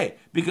is today,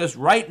 because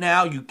right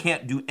now you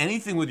can't do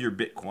anything with your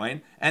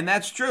Bitcoin, and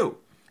that's true.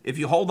 If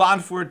you hold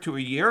on for it to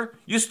a year,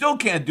 you still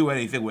can't do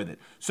anything with it.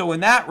 So in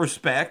that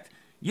respect,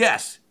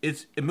 yes,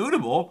 it's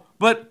immutable,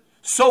 but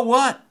so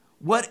what?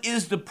 What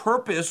is the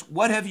purpose?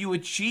 What have you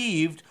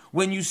achieved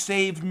when you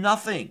save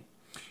nothing?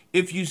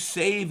 If you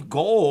save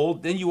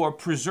gold, then you are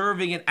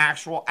preserving an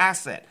actual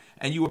asset,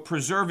 and you are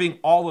preserving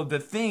all of the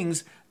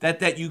things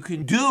that you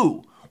can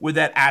do with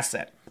that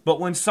asset. But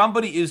when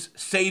somebody is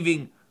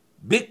saving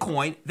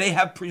Bitcoin, they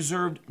have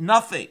preserved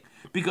nothing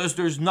because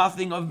there's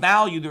nothing of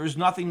value. There is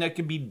nothing that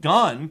can be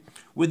done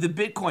with the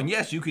Bitcoin.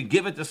 Yes, you could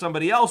give it to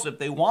somebody else if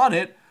they want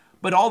it,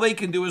 but all they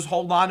can do is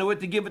hold on to it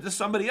to give it to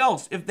somebody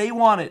else if they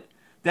want it.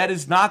 That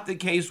is not the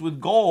case with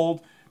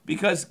gold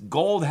because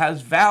gold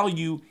has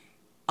value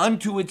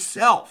unto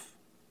itself.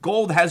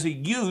 Gold has a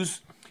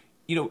use,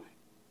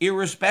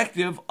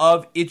 irrespective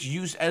of its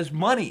use as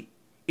money.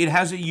 It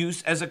has a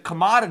use as a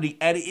commodity,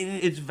 and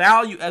its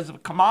value as a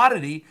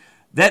commodity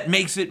that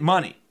makes it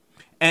money.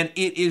 And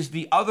it is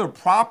the other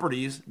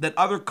properties that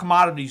other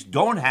commodities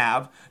don't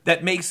have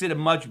that makes it a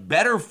much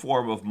better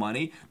form of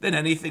money than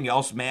anything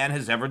else man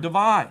has ever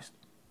devised.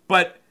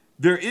 But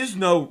there is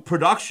no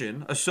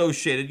production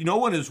associated. No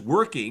one is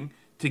working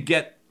to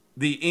get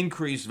the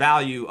increased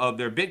value of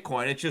their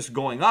Bitcoin. It's just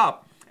going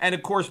up. And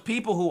of course,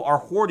 people who are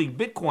hoarding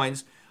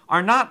Bitcoins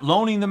are not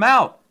loaning them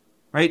out,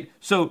 right?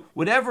 So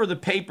whatever the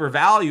paper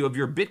value of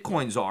your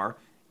Bitcoins are,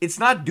 it's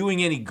not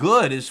doing any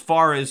good as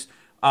far as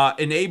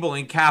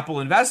enabling capital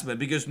investment,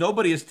 because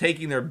nobody is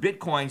taking their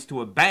Bitcoins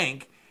to a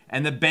bank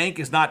and the bank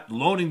is not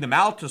loaning them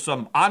out to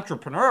some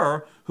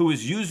entrepreneur who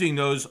is using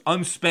those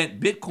unspent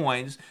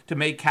Bitcoins to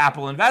make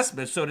capital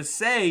investments. So to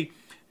say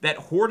that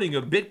hoarding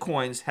of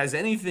Bitcoins has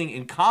anything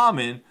in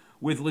common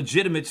with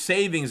legitimate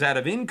savings out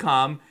of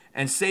income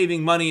and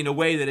saving money in a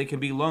way that it can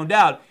be loaned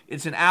out,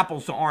 it's an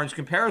apples to orange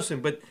comparison.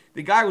 But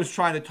the guy was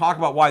trying to talk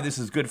about why this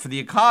is good for the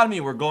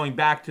economy. We're going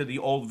back to the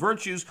old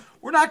virtues.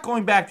 We're not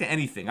going back to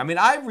anything. I mean,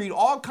 I read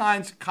all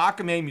kinds of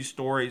cockamamie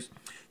stories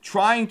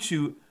trying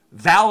to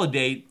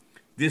validate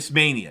this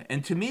mania.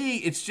 And to me,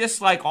 it's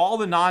just like all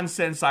the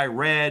nonsense I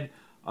read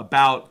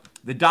about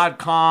the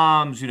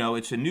dot-coms.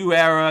 It's a new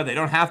era. They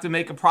don't have to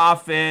make a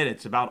profit.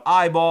 It's about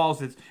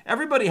eyeballs.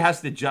 Everybody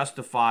has to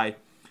justify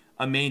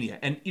a mania.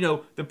 And,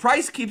 the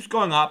price keeps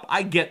going up.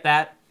 I get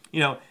that,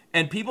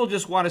 and people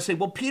just want to say,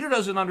 well, Peter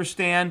doesn't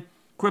understand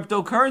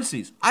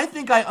cryptocurrencies. I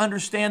think I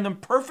understand them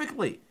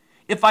perfectly.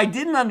 If I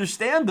didn't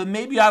understand them,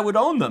 maybe I would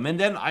own them. And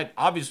then I'd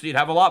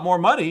have a lot more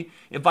money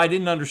if I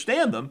didn't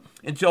understand them,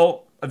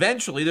 until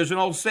eventually, there's an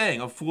old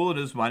saying, a fool and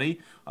his money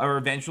are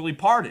eventually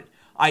parted.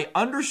 I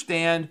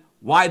understand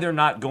why they're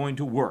not going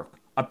to work.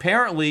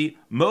 Apparently,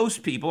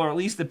 most people, or at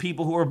least the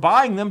people who are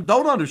buying them,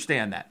 don't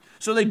understand that.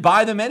 So they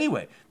buy them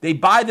anyway. They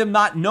buy them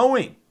not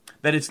knowing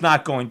that it's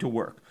not going to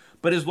work.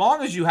 But as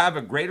long as you have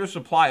a greater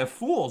supply of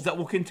fools that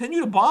will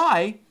continue to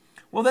buy,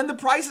 well, then the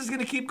price is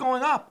going to keep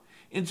going up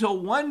until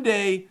one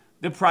day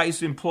the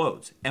price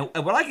implodes. And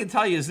what I can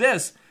tell you is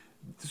this: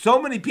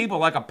 so many people,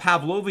 like a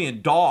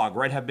Pavlovian dog,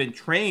 right, have been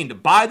trained to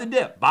buy the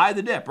dip,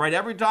 right?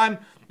 Every time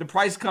the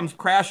price comes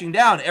crashing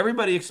down,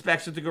 everybody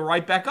expects it to go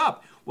right back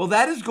up. Well,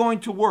 that is going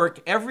to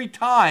work every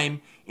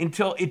time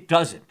until it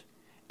doesn't.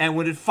 And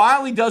when it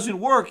finally doesn't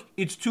work,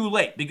 it's too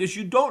late, because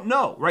you don't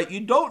know, right? You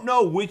don't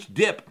know which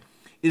dip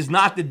is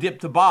not the dip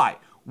to buy,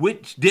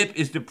 which dip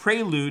is the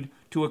prelude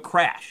to a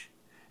crash.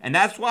 And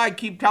that's why I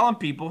keep telling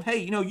people, hey,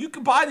 you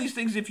can buy these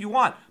things if you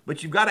want,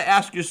 but you've got to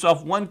ask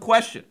yourself one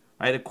question,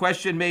 right? A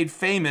question made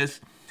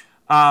famous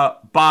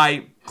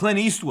by Clint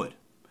Eastwood.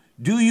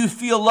 Do you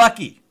feel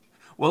lucky?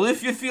 Well,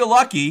 if you feel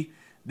lucky,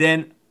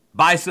 then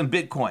buy some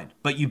Bitcoin.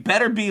 But you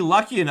better be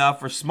lucky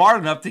enough or smart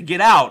enough to get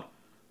out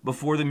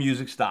before the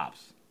music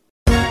stops.